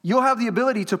 You'll have the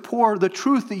ability to pour the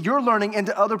truth that you're learning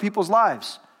into other people's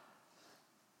lives.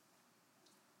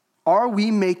 Are we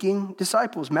making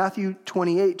disciples? Matthew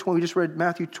 28, we just read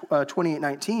Matthew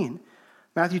 28:19.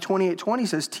 Matthew 28:20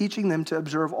 says, teaching them to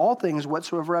observe all things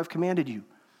whatsoever I've commanded you.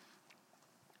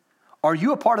 Are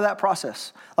you a part of that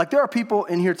process? Like there are people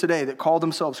in here today that call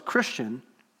themselves Christian,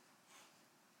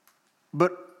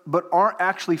 but aren't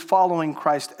actually following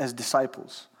Christ as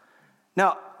disciples.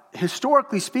 Now,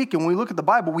 historically speaking, when we look at the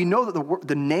Bible, we know that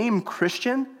the name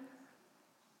Christian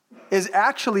is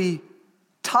actually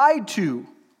tied to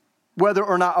whether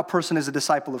or not a person is a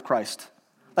disciple of Christ.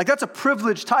 Like that's a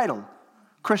privileged title,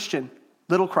 Christian,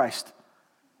 little Christ.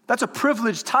 That's a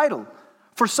privileged title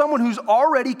for someone who's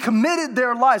already committed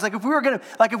their lives. Like if we were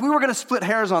gonna split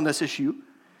hairs on this issue,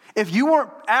 if you weren't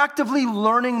actively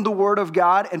learning the word of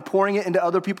God and pouring it into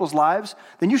other people's lives,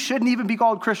 then you shouldn't even be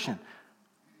called Christian.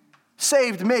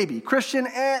 Saved, maybe. Christian,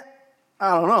 I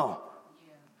don't know.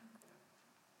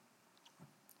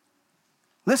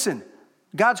 Listen,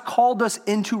 God's called us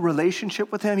into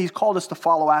relationship with him. He's called us to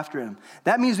follow after him.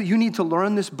 That means that you need to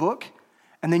learn this book,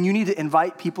 and then you need to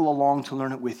invite people along to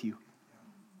learn it with you.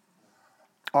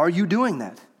 Are you doing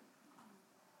that?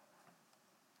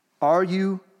 Are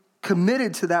you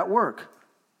committed to that work?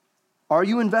 Are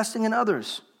you investing in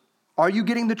others? Are you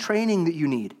getting the training that you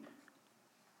need?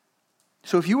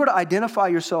 So if you were to identify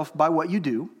yourself by what you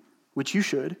do, which you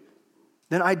should,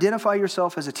 then identify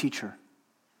yourself as a teacher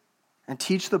and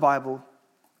teach the Bible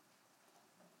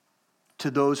to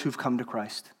those who've come to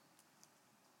Christ.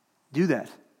 Do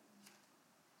that.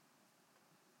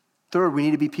 Third, we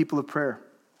need to be people of prayer.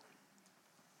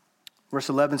 Verse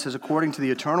 11 says, according to the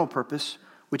eternal purpose,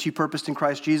 which he purposed in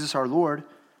Christ Jesus our Lord,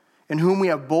 in whom we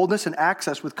have boldness and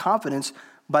access with confidence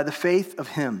by the faith of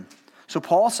him. So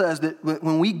Paul says that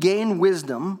when we gain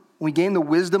wisdom, we gain the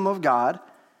wisdom of God,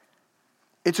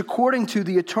 it's according to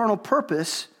the eternal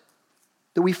purpose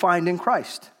that we find in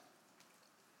Christ.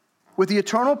 With the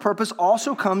eternal purpose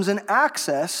also comes an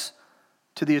access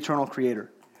to the eternal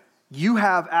Creator. You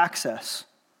have access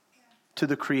to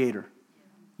the Creator.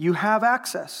 You have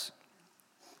access.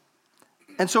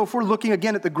 And so if we're looking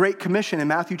again at the Great Commission in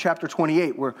Matthew chapter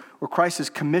 28, where Christ is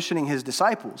commissioning his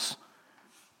disciples,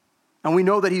 and we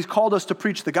know that he's called us to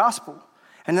preach the gospel,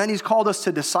 and then he's called us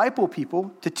to disciple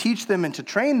people, to teach them and to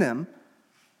train them,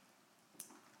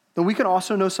 then we can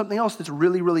also know something else that's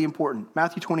really, really important.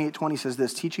 Matthew 28:20 says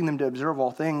this, teaching them to observe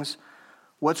all things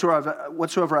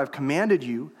whatsoever I've commanded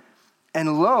you,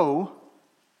 and lo,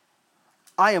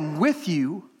 I am with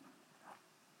you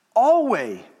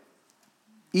always,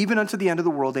 even unto the end of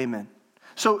the world, amen.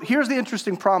 So here's the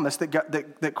interesting promise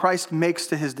that Christ makes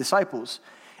to his disciples,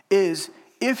 is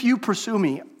if you pursue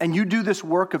me and you do this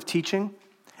work of teaching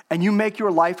and you make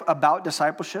your life about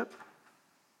discipleship,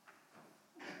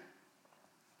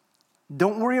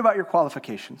 don't worry about your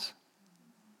qualifications.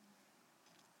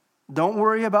 Don't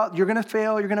worry about, you're going to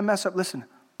fail, you're going to mess up. Listen,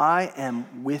 I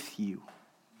am with you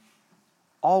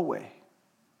always,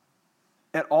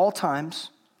 at all times,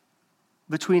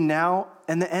 between now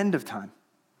and the end of time.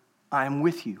 I am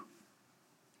with you.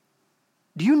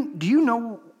 Do you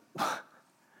know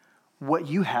what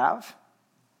you have?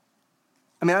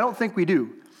 I mean, I don't think we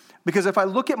do. Because if I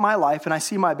look at my life and I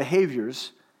see my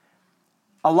behaviors,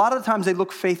 a lot of the times they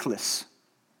look faithless.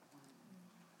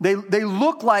 They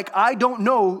look like I don't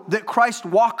know that Christ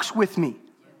walks with me.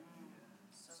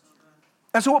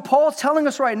 And so what Paul's telling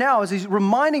us right now is he's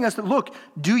reminding us that, look,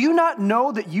 do you not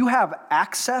know that you have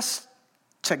access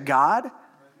to God?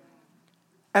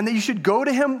 And that you should go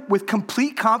to him with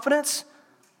complete confidence?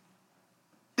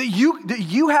 That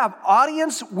you have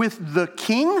audience with the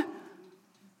King?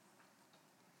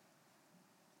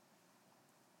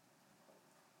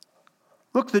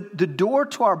 Look, the door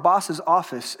to our boss's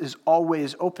office is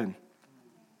always open.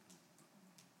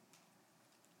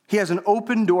 He has an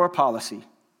open door policy.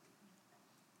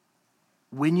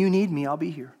 When you need me, I'll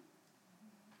be here.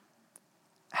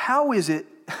 How is it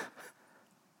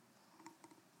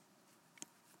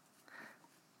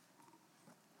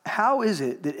how is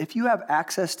it that if you have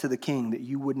access to the king that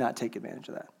you would not take advantage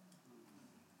of that?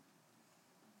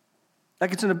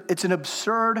 Like it's an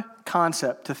absurd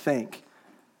concept to think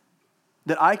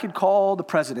that I could call the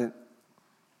president.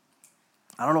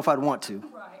 I don't know if I'd want to.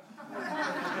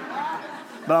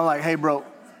 But I'm like, hey, bro,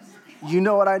 you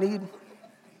know what I need?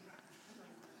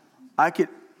 I could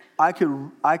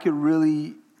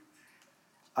really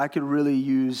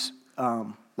use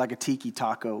like a tiki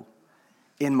taco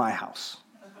in my house.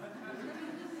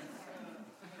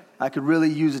 I could really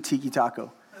use a tiki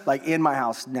taco, like in my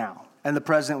house now. And the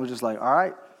president was just like, all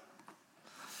right,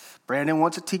 Brandon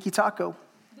wants a tiki taco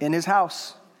in his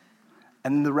house.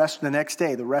 And the next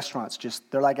day, the restaurants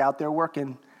they're like out there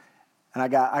working. And I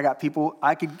got people,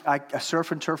 a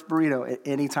surf and turf burrito at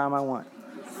any time I want.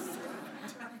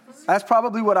 That's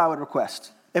probably what I would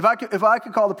request. If I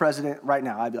could call the president right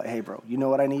now, I'd be like, hey, bro, you know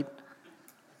what I need?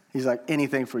 He's like,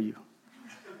 anything for you.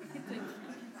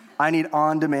 I need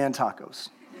on-demand tacos.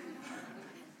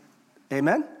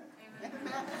 Amen?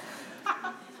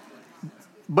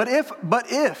 But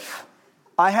if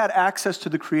I had access to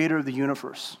the creator of the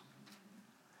universe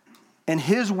and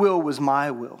his will was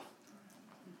my will,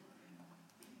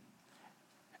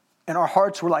 and our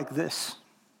hearts were like this,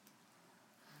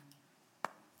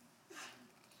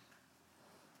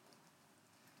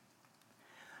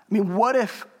 I mean, what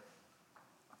if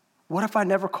I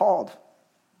never called?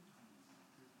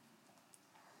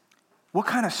 What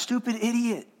kind of stupid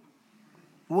idiot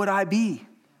would I be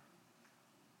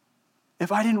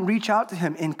if I didn't reach out to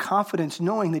him in confidence,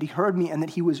 knowing that he heard me and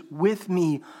that he was with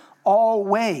me all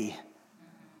way?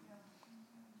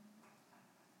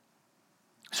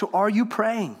 So are you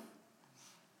praying?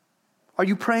 Are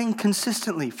you praying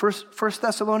consistently? 1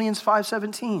 Thessalonians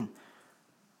 5:17.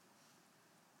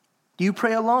 Do you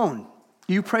pray alone?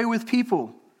 Do you pray with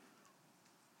people?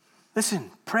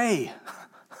 Listen, pray.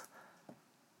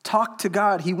 Talk to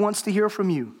God. He wants to hear from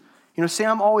you. You know,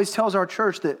 Sam always tells our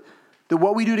church that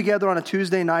what we do together on a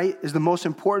Tuesday night is the most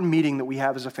important meeting that we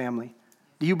have as a family.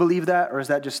 Do you believe that? Or is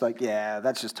that just like, yeah,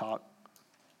 that's just talk?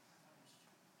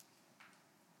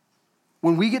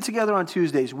 When we get together on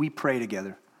Tuesdays, we pray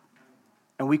together.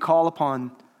 And we call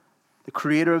upon the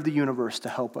creator of the universe to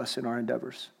help us in our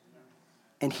endeavors.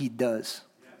 And he does.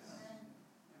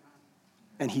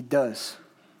 And he does.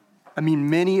 I mean,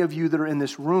 many of you that are in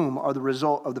this room are the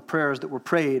result of the prayers that were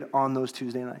prayed on those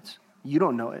Tuesday nights. You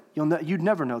don't know it. You'd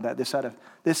never know that this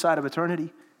side of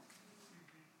eternity.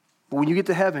 But when you get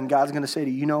to heaven, God's going to say to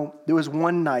you, you know, there was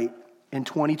one night in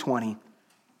 2020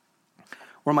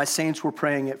 where my saints were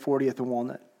praying at 40th and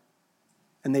Walnut.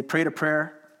 And they prayed a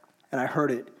prayer, and I heard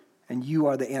it, and you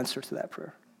are the answer to that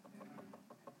prayer.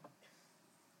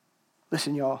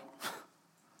 Listen, y'all,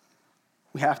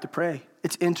 we have to pray.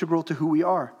 It's integral to who we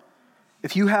are.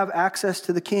 If you have access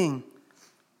to the King,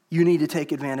 you need to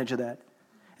take advantage of that.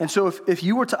 And so if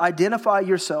you were to identify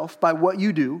yourself by what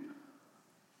you do,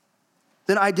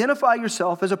 then identify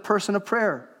yourself as a person of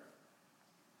prayer.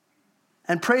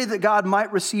 And pray that God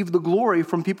might receive the glory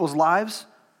from people's lives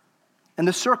and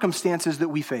the circumstances that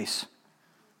we face.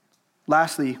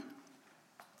 Lastly,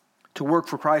 to work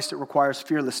for Christ, it requires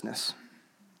fearlessness.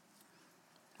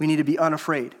 We need to be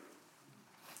unafraid.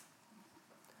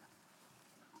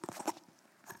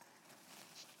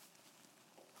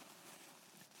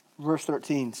 Verse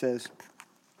 13 says,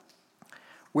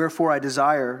 wherefore I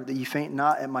desire that ye faint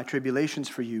not at my tribulations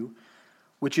for you,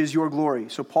 which is your glory.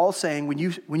 So Paul's saying, when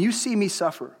you see me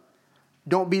suffer,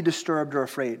 don't be disturbed or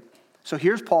afraid. So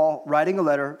here's Paul writing a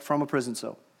letter from a prison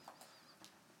cell.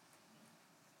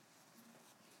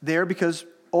 There because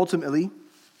ultimately,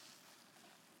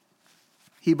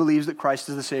 he believes that Christ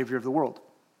is the Savior of the world.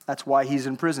 That's why he's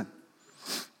in prison.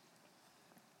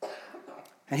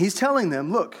 And he's telling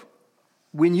them, look,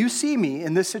 when you see me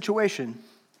in this situation,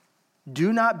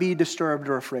 do not be disturbed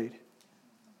or afraid.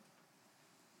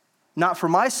 Not for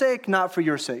my sake, not for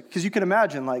your sake. Because you can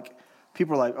imagine, like,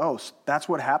 people are like, oh, that's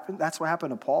what happened? That's what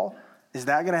happened to Paul? Is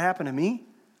that going to happen to me?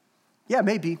 Yeah,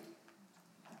 maybe.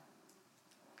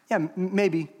 Yeah,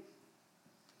 maybe.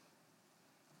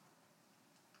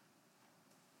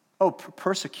 Oh,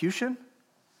 persecution? I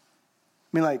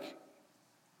mean, like,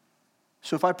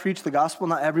 so if I preach the gospel,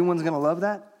 not everyone's going to love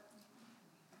that?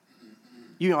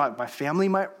 You know, like my family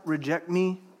might reject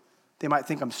me. They might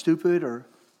think I'm stupid, or,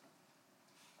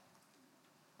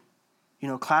 you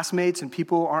know, classmates and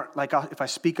people aren't, like, if I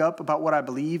speak up about what I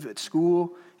believe at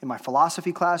school, in my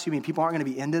philosophy class, you mean people aren't going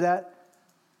to be into that?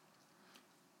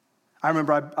 I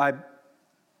remember I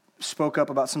spoke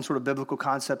up about some sort of biblical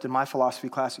concept in my philosophy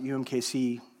class at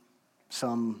UMKC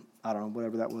I don't know,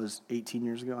 whatever that was, 18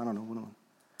 years ago. I don't know.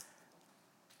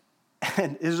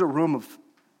 And this is a room of,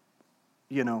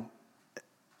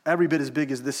 every bit as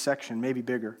big as this section, maybe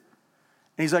bigger.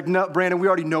 And he's like, no, Brandon, we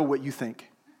already know what you think.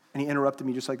 And he interrupted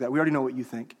me just like that. We already know what you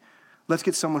think. Let's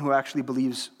get someone who actually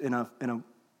believes in an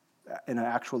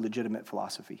actual legitimate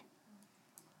philosophy.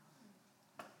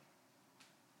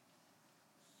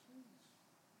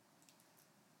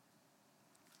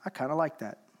 I kind of like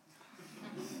that.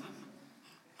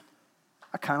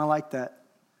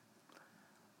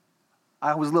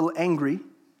 I was a little angry,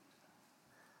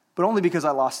 but only because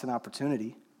I lost an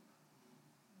opportunity.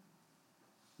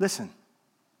 Listen,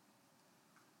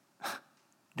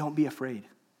 don't be afraid.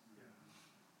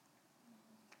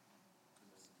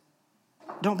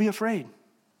 Don't be afraid.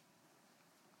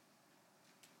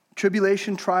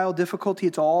 Tribulation, trial, difficulty,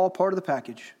 it's all part of the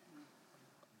package.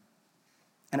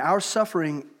 And our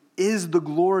suffering is the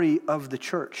glory of the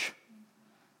church.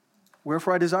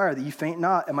 Wherefore I desire that you faint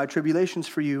not at my tribulations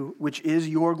for you, which is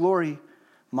your glory.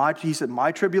 He said,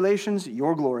 my tribulations,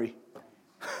 your glory.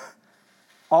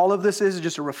 All of this is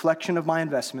just a reflection of my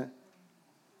investment.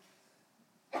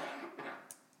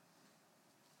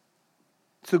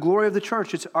 It's the glory of the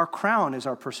church. It's our crown is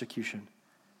our persecution.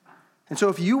 And so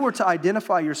if you were to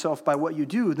identify yourself by what you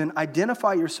do, then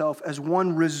identify yourself as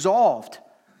one resolved,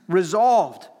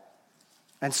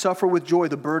 and suffer with joy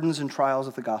the burdens and trials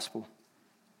of the gospel.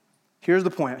 Here's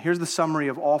the point. Here's the summary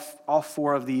of all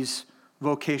four of these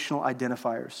vocational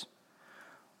identifiers.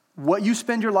 What you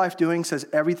spend your life doing says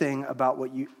everything about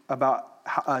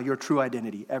your true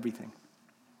identity. Everything.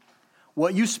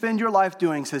 What you spend your life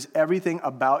doing says everything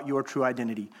about your true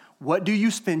identity. What do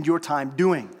you spend your time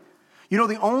doing?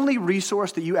 The only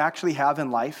resource that you actually have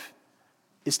in life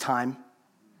is time.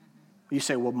 You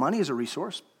say, well, money is a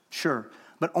resource. Sure.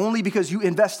 But only because you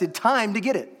invested time to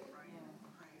get it.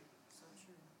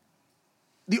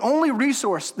 The only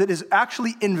resource that is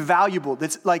actually invaluable,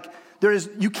 that's like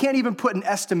you can't even put an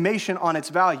estimation on its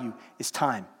value, is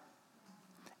time.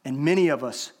 And many of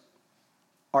us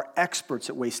are experts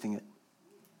at wasting it.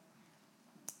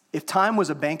 If time was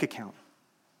a bank account,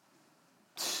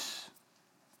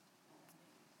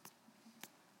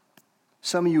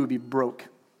 some of you would be broke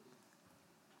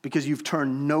because you've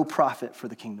turned no profit for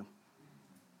the kingdom.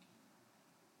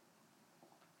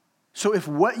 So if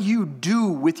what you do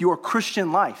with your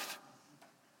Christian life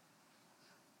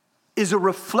is a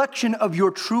reflection of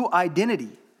your true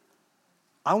identity,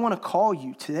 I want to call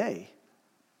you today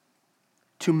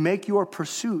to make your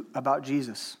pursuit about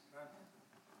Jesus.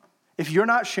 If you're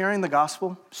not sharing the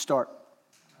gospel, start.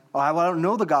 Oh, I don't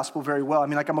know the gospel very well.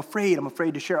 I'm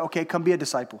afraid to share. Okay, come be a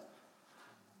disciple.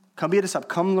 Come be a disciple.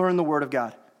 Come learn the word of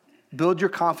God. Build your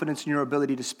confidence in your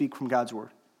ability to speak from God's word.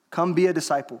 Come be a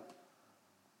disciple.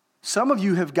 Some of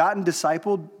you have gotten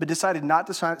discipled, but decided not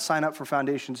to sign up for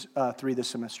Foundations 3 this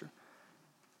semester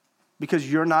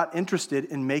because you're not interested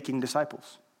in making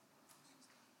disciples.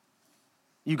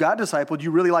 You got discipled.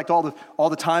 You really liked all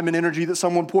the time and energy that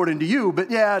someone poured into you,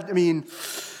 but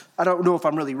I don't know if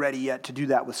I'm really ready yet to do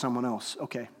that with someone else.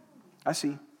 Okay, I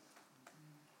see.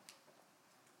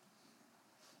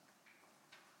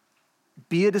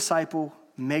 Be a disciple,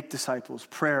 make disciples.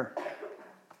 Prayer.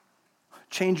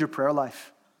 Change your prayer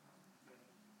life.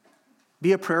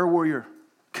 Be a prayer warrior.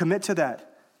 Commit to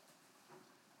that.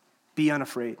 Be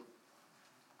unafraid.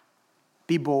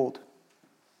 Be bold.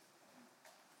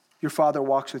 Your Father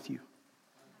walks with you.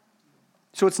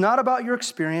 So it's not about your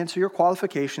experience or your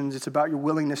qualifications. It's about your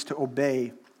willingness to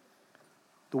obey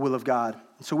the will of God.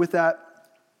 And so with that,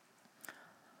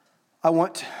 I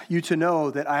want you to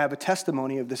know that I have a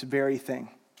testimony of this very thing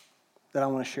that I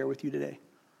want to share with you today.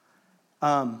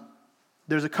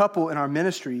 There's a couple in our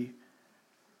ministry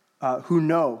who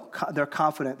know, they're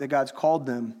confident that God's called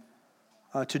them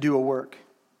to do a work.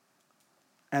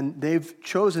 And they've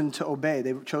chosen to obey.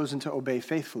 They've chosen to obey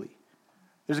faithfully.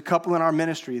 There's a couple in our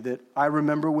ministry that I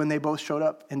remember when they both showed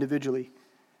up individually.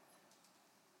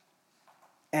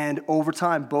 And over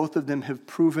time, both of them have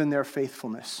proven their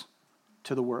faithfulness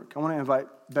to the work. I want to invite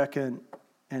Becca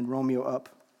and Romeo up.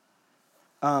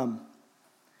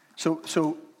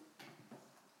 So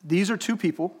these are two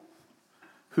people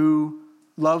who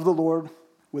love the Lord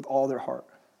with all their heart.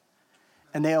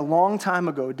 And they a long time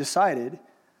ago decided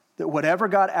that whatever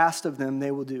God asked of them,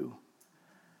 they will do.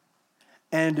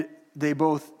 And they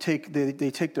both take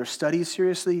their studies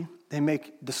seriously. They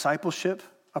make discipleship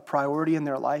a priority in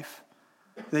their life.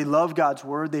 They love God's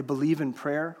word. They believe in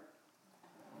prayer.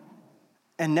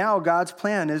 And now God's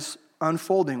plan is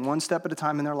unfolding one step at a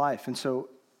time in their life. And so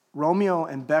Romeo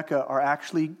and Becca are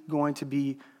actually going to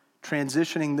be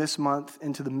transitioning this month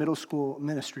into the middle school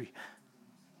ministry.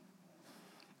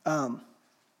 And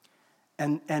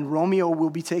And Romeo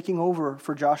will be taking over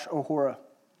for Josh O'Hora.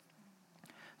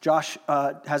 Josh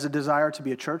has a desire to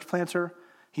be a church planter.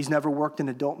 He's never worked in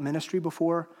adult ministry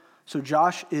before. So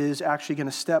Josh is actually going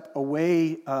to step away.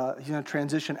 He's going to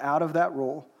transition out of that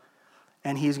role.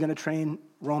 And he's going to train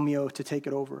Romeo to take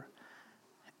it over.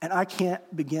 And I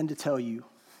can't begin to tell you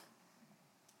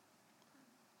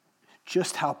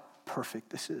just how perfect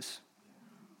this is.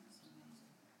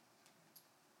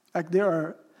 Like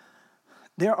there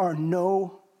are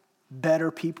no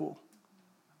better people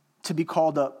to be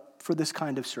called up for this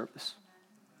kind of service.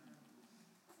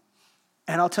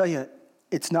 And I'll tell you,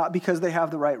 it's not because they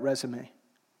have the right resume.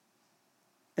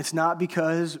 It's not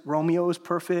because Romeo is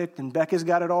perfect and Becca's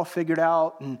got it all figured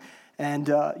out. And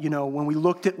when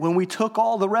we took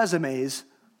all the resumes,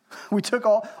 we took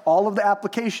all of the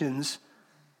applications,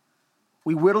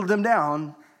 we whittled them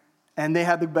down, and they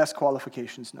had the best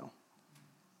qualifications. No.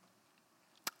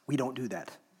 We don't do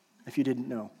that, if you didn't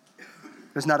know.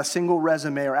 There's not a single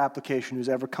resume or application who's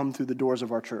ever come through the doors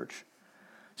of our church.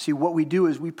 See, what we do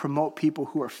is we promote people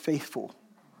who are faithful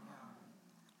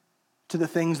to the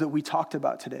things that we talked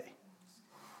about today.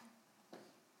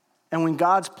 And when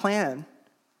God's plan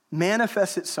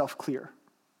manifests itself clear,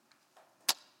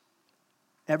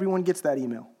 everyone gets that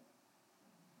email.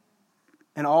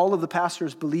 And all of the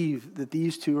pastors believe that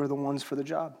these two are the ones for the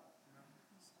job.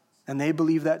 And they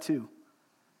believe that too.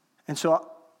 And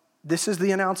so this is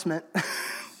the announcement.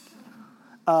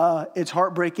 It's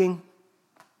heartbreaking.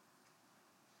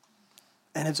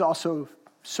 And it's also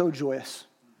so joyous.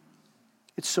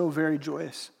 It's so very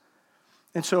joyous.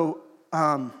 And so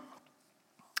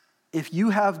if you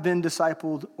have been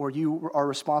discipled or you are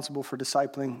responsible for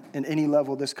discipling in any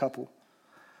level this couple,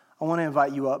 I want to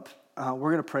invite you up.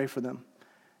 We're going to pray for them.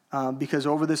 Because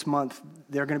over this month,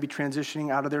 they're going to be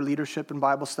transitioning out of their leadership and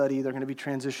Bible study. They're going to be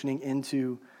transitioning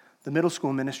into the middle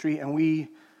school ministry. And we,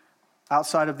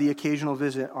 outside of the occasional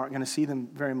visit, aren't going to see them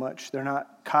very much.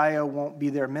 Kaya won't be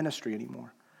their ministry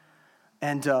anymore.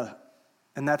 And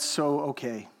that's so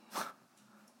okay.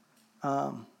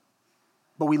 But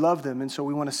we love them, and so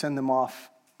we want to send them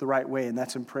off the right way, and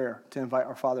that's in prayer, to invite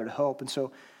our Father to help. And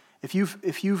so if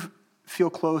you feel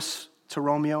close to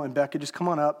Romeo and Becca, just come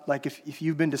on up. Like if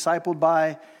you've been discipled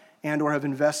by and or have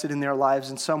invested in their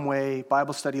lives in some way,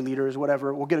 Bible study leaders,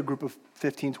 whatever, we'll get a group of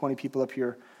 15, 20 people up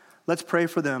here. Let's pray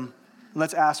for them.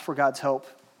 Let's ask for God's help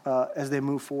as they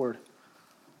move forward.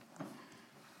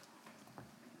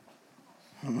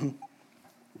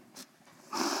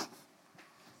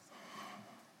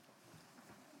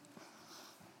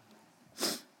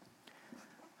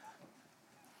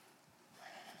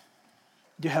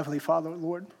 Dear Heavenly Father,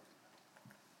 Lord,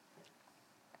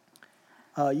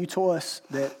 you told us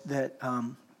that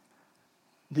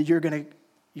you're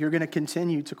gonna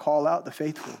continue to call out the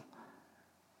faithful,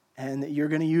 and that you're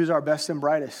gonna use our best and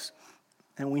brightest.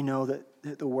 And we know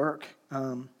that the work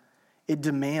it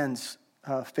demands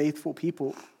faithful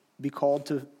people be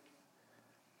called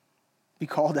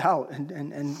out,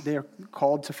 and they're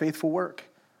called to faithful work.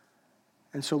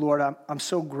 And so, Lord, I'm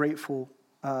so grateful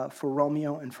for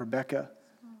Romeo and for Becca.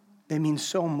 They mean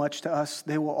so much to us.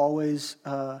 They will always,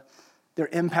 their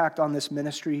impact on this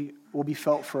ministry will be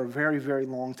felt for a very, very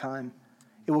long time.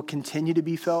 It will continue to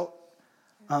be felt.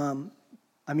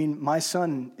 My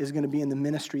son is going to be in the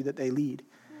ministry that they lead.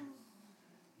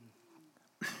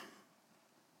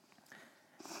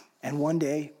 And one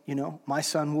day, my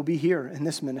son will be here in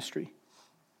this ministry.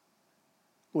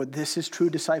 Lord, this is true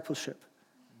discipleship.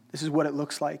 This is what it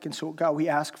looks like. And so, God, we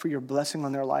ask for your blessing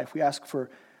on their life. We ask for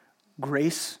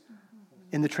grace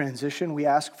in the transition. We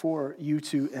ask for you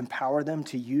to empower them,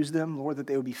 to use them, Lord, that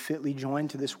they would be fitly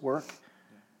joined to this work.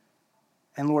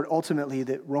 And Lord, ultimately,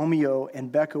 that Romeo and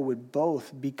Becca would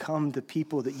both become the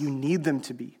people that you need them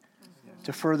to be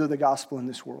to further the gospel in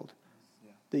this world.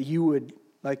 That you would,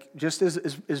 just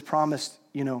as promised,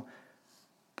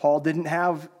 Paul didn't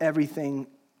have everything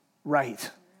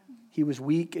right. He was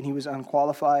weak and he was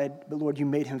unqualified, but Lord, you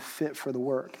made him fit for the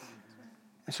work.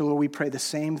 And so, Lord, we pray the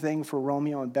same thing for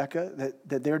Romeo and Becca,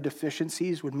 that their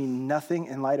deficiencies would mean nothing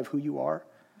in light of who you are.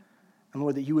 And,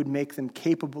 Lord, that you would make them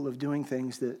capable of doing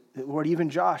things that Lord, even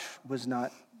Josh was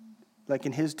not,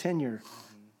 in his tenure,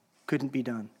 couldn't be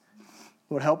done.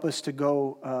 Lord, help us to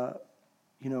go,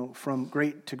 from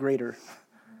great to greater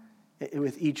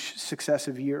with each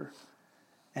successive year.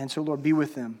 And so, Lord, be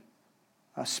with them.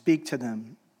 Speak to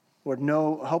them. Lord,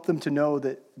 help them to know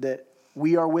that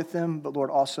we are with them, but, Lord,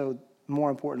 also, more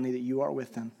importantly, that you are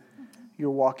with them.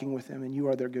 You're walking with them, and you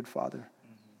are their good Father.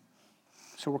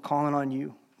 So we're calling on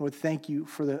you. Lord, thank you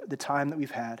for the time that we've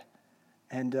had.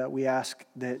 And we ask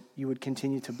that you would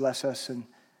continue to bless us and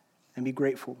be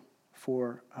grateful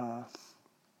for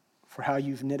how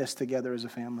you've knit us together as a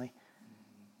family.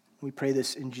 We pray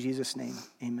this in Jesus' name.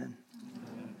 Amen.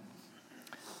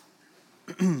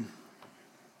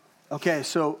 Okay,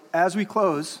 so as we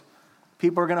close,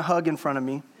 people are going to hug in front of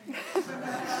me.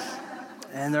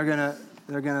 And they're going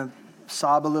to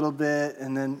sob a little bit,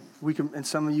 and then and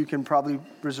some of you can probably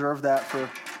reserve that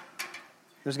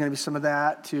there's going to be some of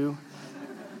that too.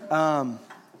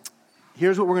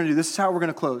 Here's what we're going to do. This is how we're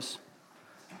going to close.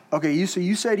 Okay, so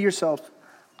you say to yourself,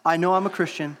 I know I'm a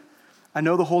Christian. I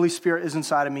know the Holy Spirit is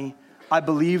inside of me. I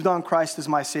believed on Christ as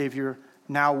my Savior.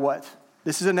 Now what?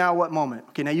 This is a now what moment.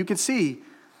 Okay, now you can see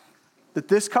that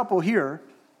this couple here,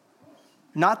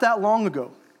 not that long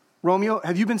ago, Romeo,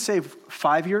 have you been saved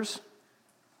 5 years?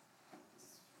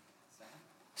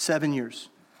 7 years.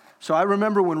 So I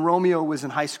remember when Romeo was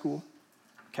in high school,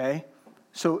 okay?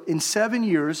 So in 7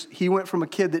 years, he went from a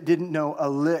kid that didn't know a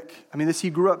lick. I mean, he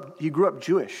grew up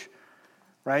Jewish,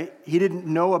 right? He didn't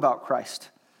know about Christ,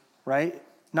 right?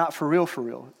 Not for real.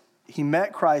 He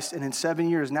met Christ, and in 7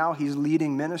 years, now he's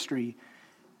leading ministry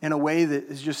in a way that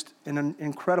is just an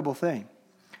incredible thing.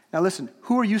 Now listen,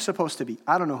 who are you supposed to be?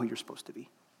 I don't know who you're supposed to be.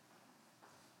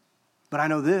 But I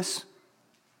know this.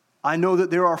 I know that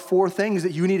there are 4 things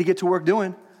that you need to get to work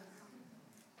doing.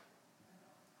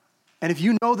 And if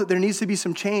you know that there needs to be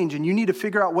some change and you need to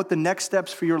figure out what the next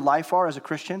steps for your life are as a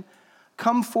Christian,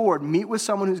 come forward, meet with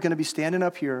someone who's going to be standing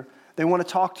up here. They want to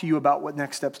talk to you about what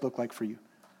next steps look like for you.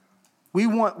 We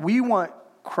want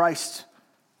Christ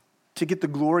to get the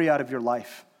glory out of your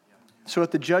life. So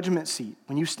at the judgment seat,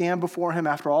 when you stand before him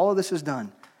after all of this is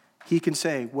done, he can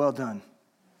say, well done.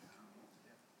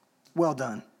 Well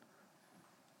done.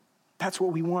 That's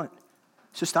what we want.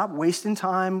 So stop wasting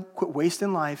time, quit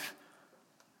wasting life.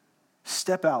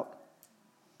 Step out.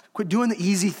 Quit doing the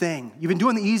easy thing. You've been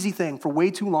doing the easy thing for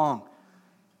way too long.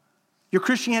 Your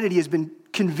Christianity has been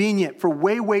convenient for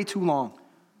way too long.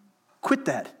 Quit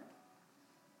that.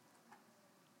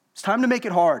 It's time to make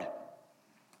it hard.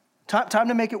 Time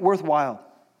to make it worthwhile.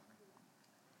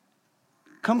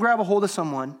 Come grab a hold of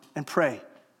someone and pray.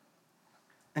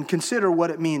 And consider what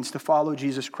it means to follow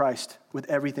Jesus Christ with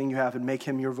everything you have and make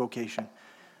him your vocation.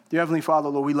 Dear Heavenly Father,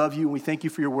 Lord, we love you and we thank you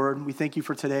for your word. We thank you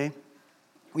for today.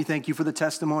 We thank you for the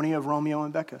testimony of Romeo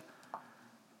and Becca.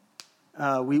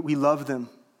 We love them.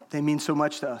 They mean so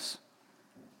much to us.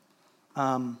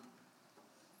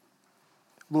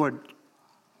 Lord,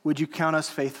 would you count us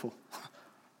faithful?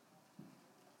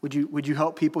 Would you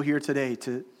help people here today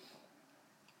to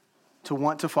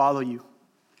want to follow you,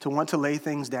 to want to lay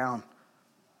things down?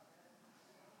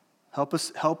 Help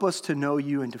us to know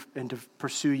you and to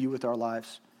pursue you with our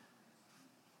lives.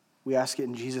 We ask it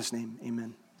in Jesus' name.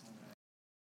 Amen.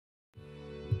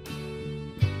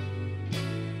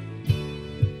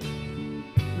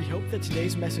 We hope that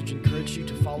today's message encouraged you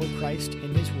to follow Christ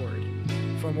in his word.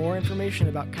 For more information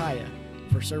about Kaya,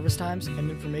 for service times, and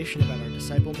information about our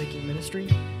disciple-making ministry,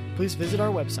 please visit our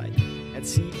website at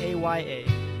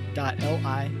caya.live.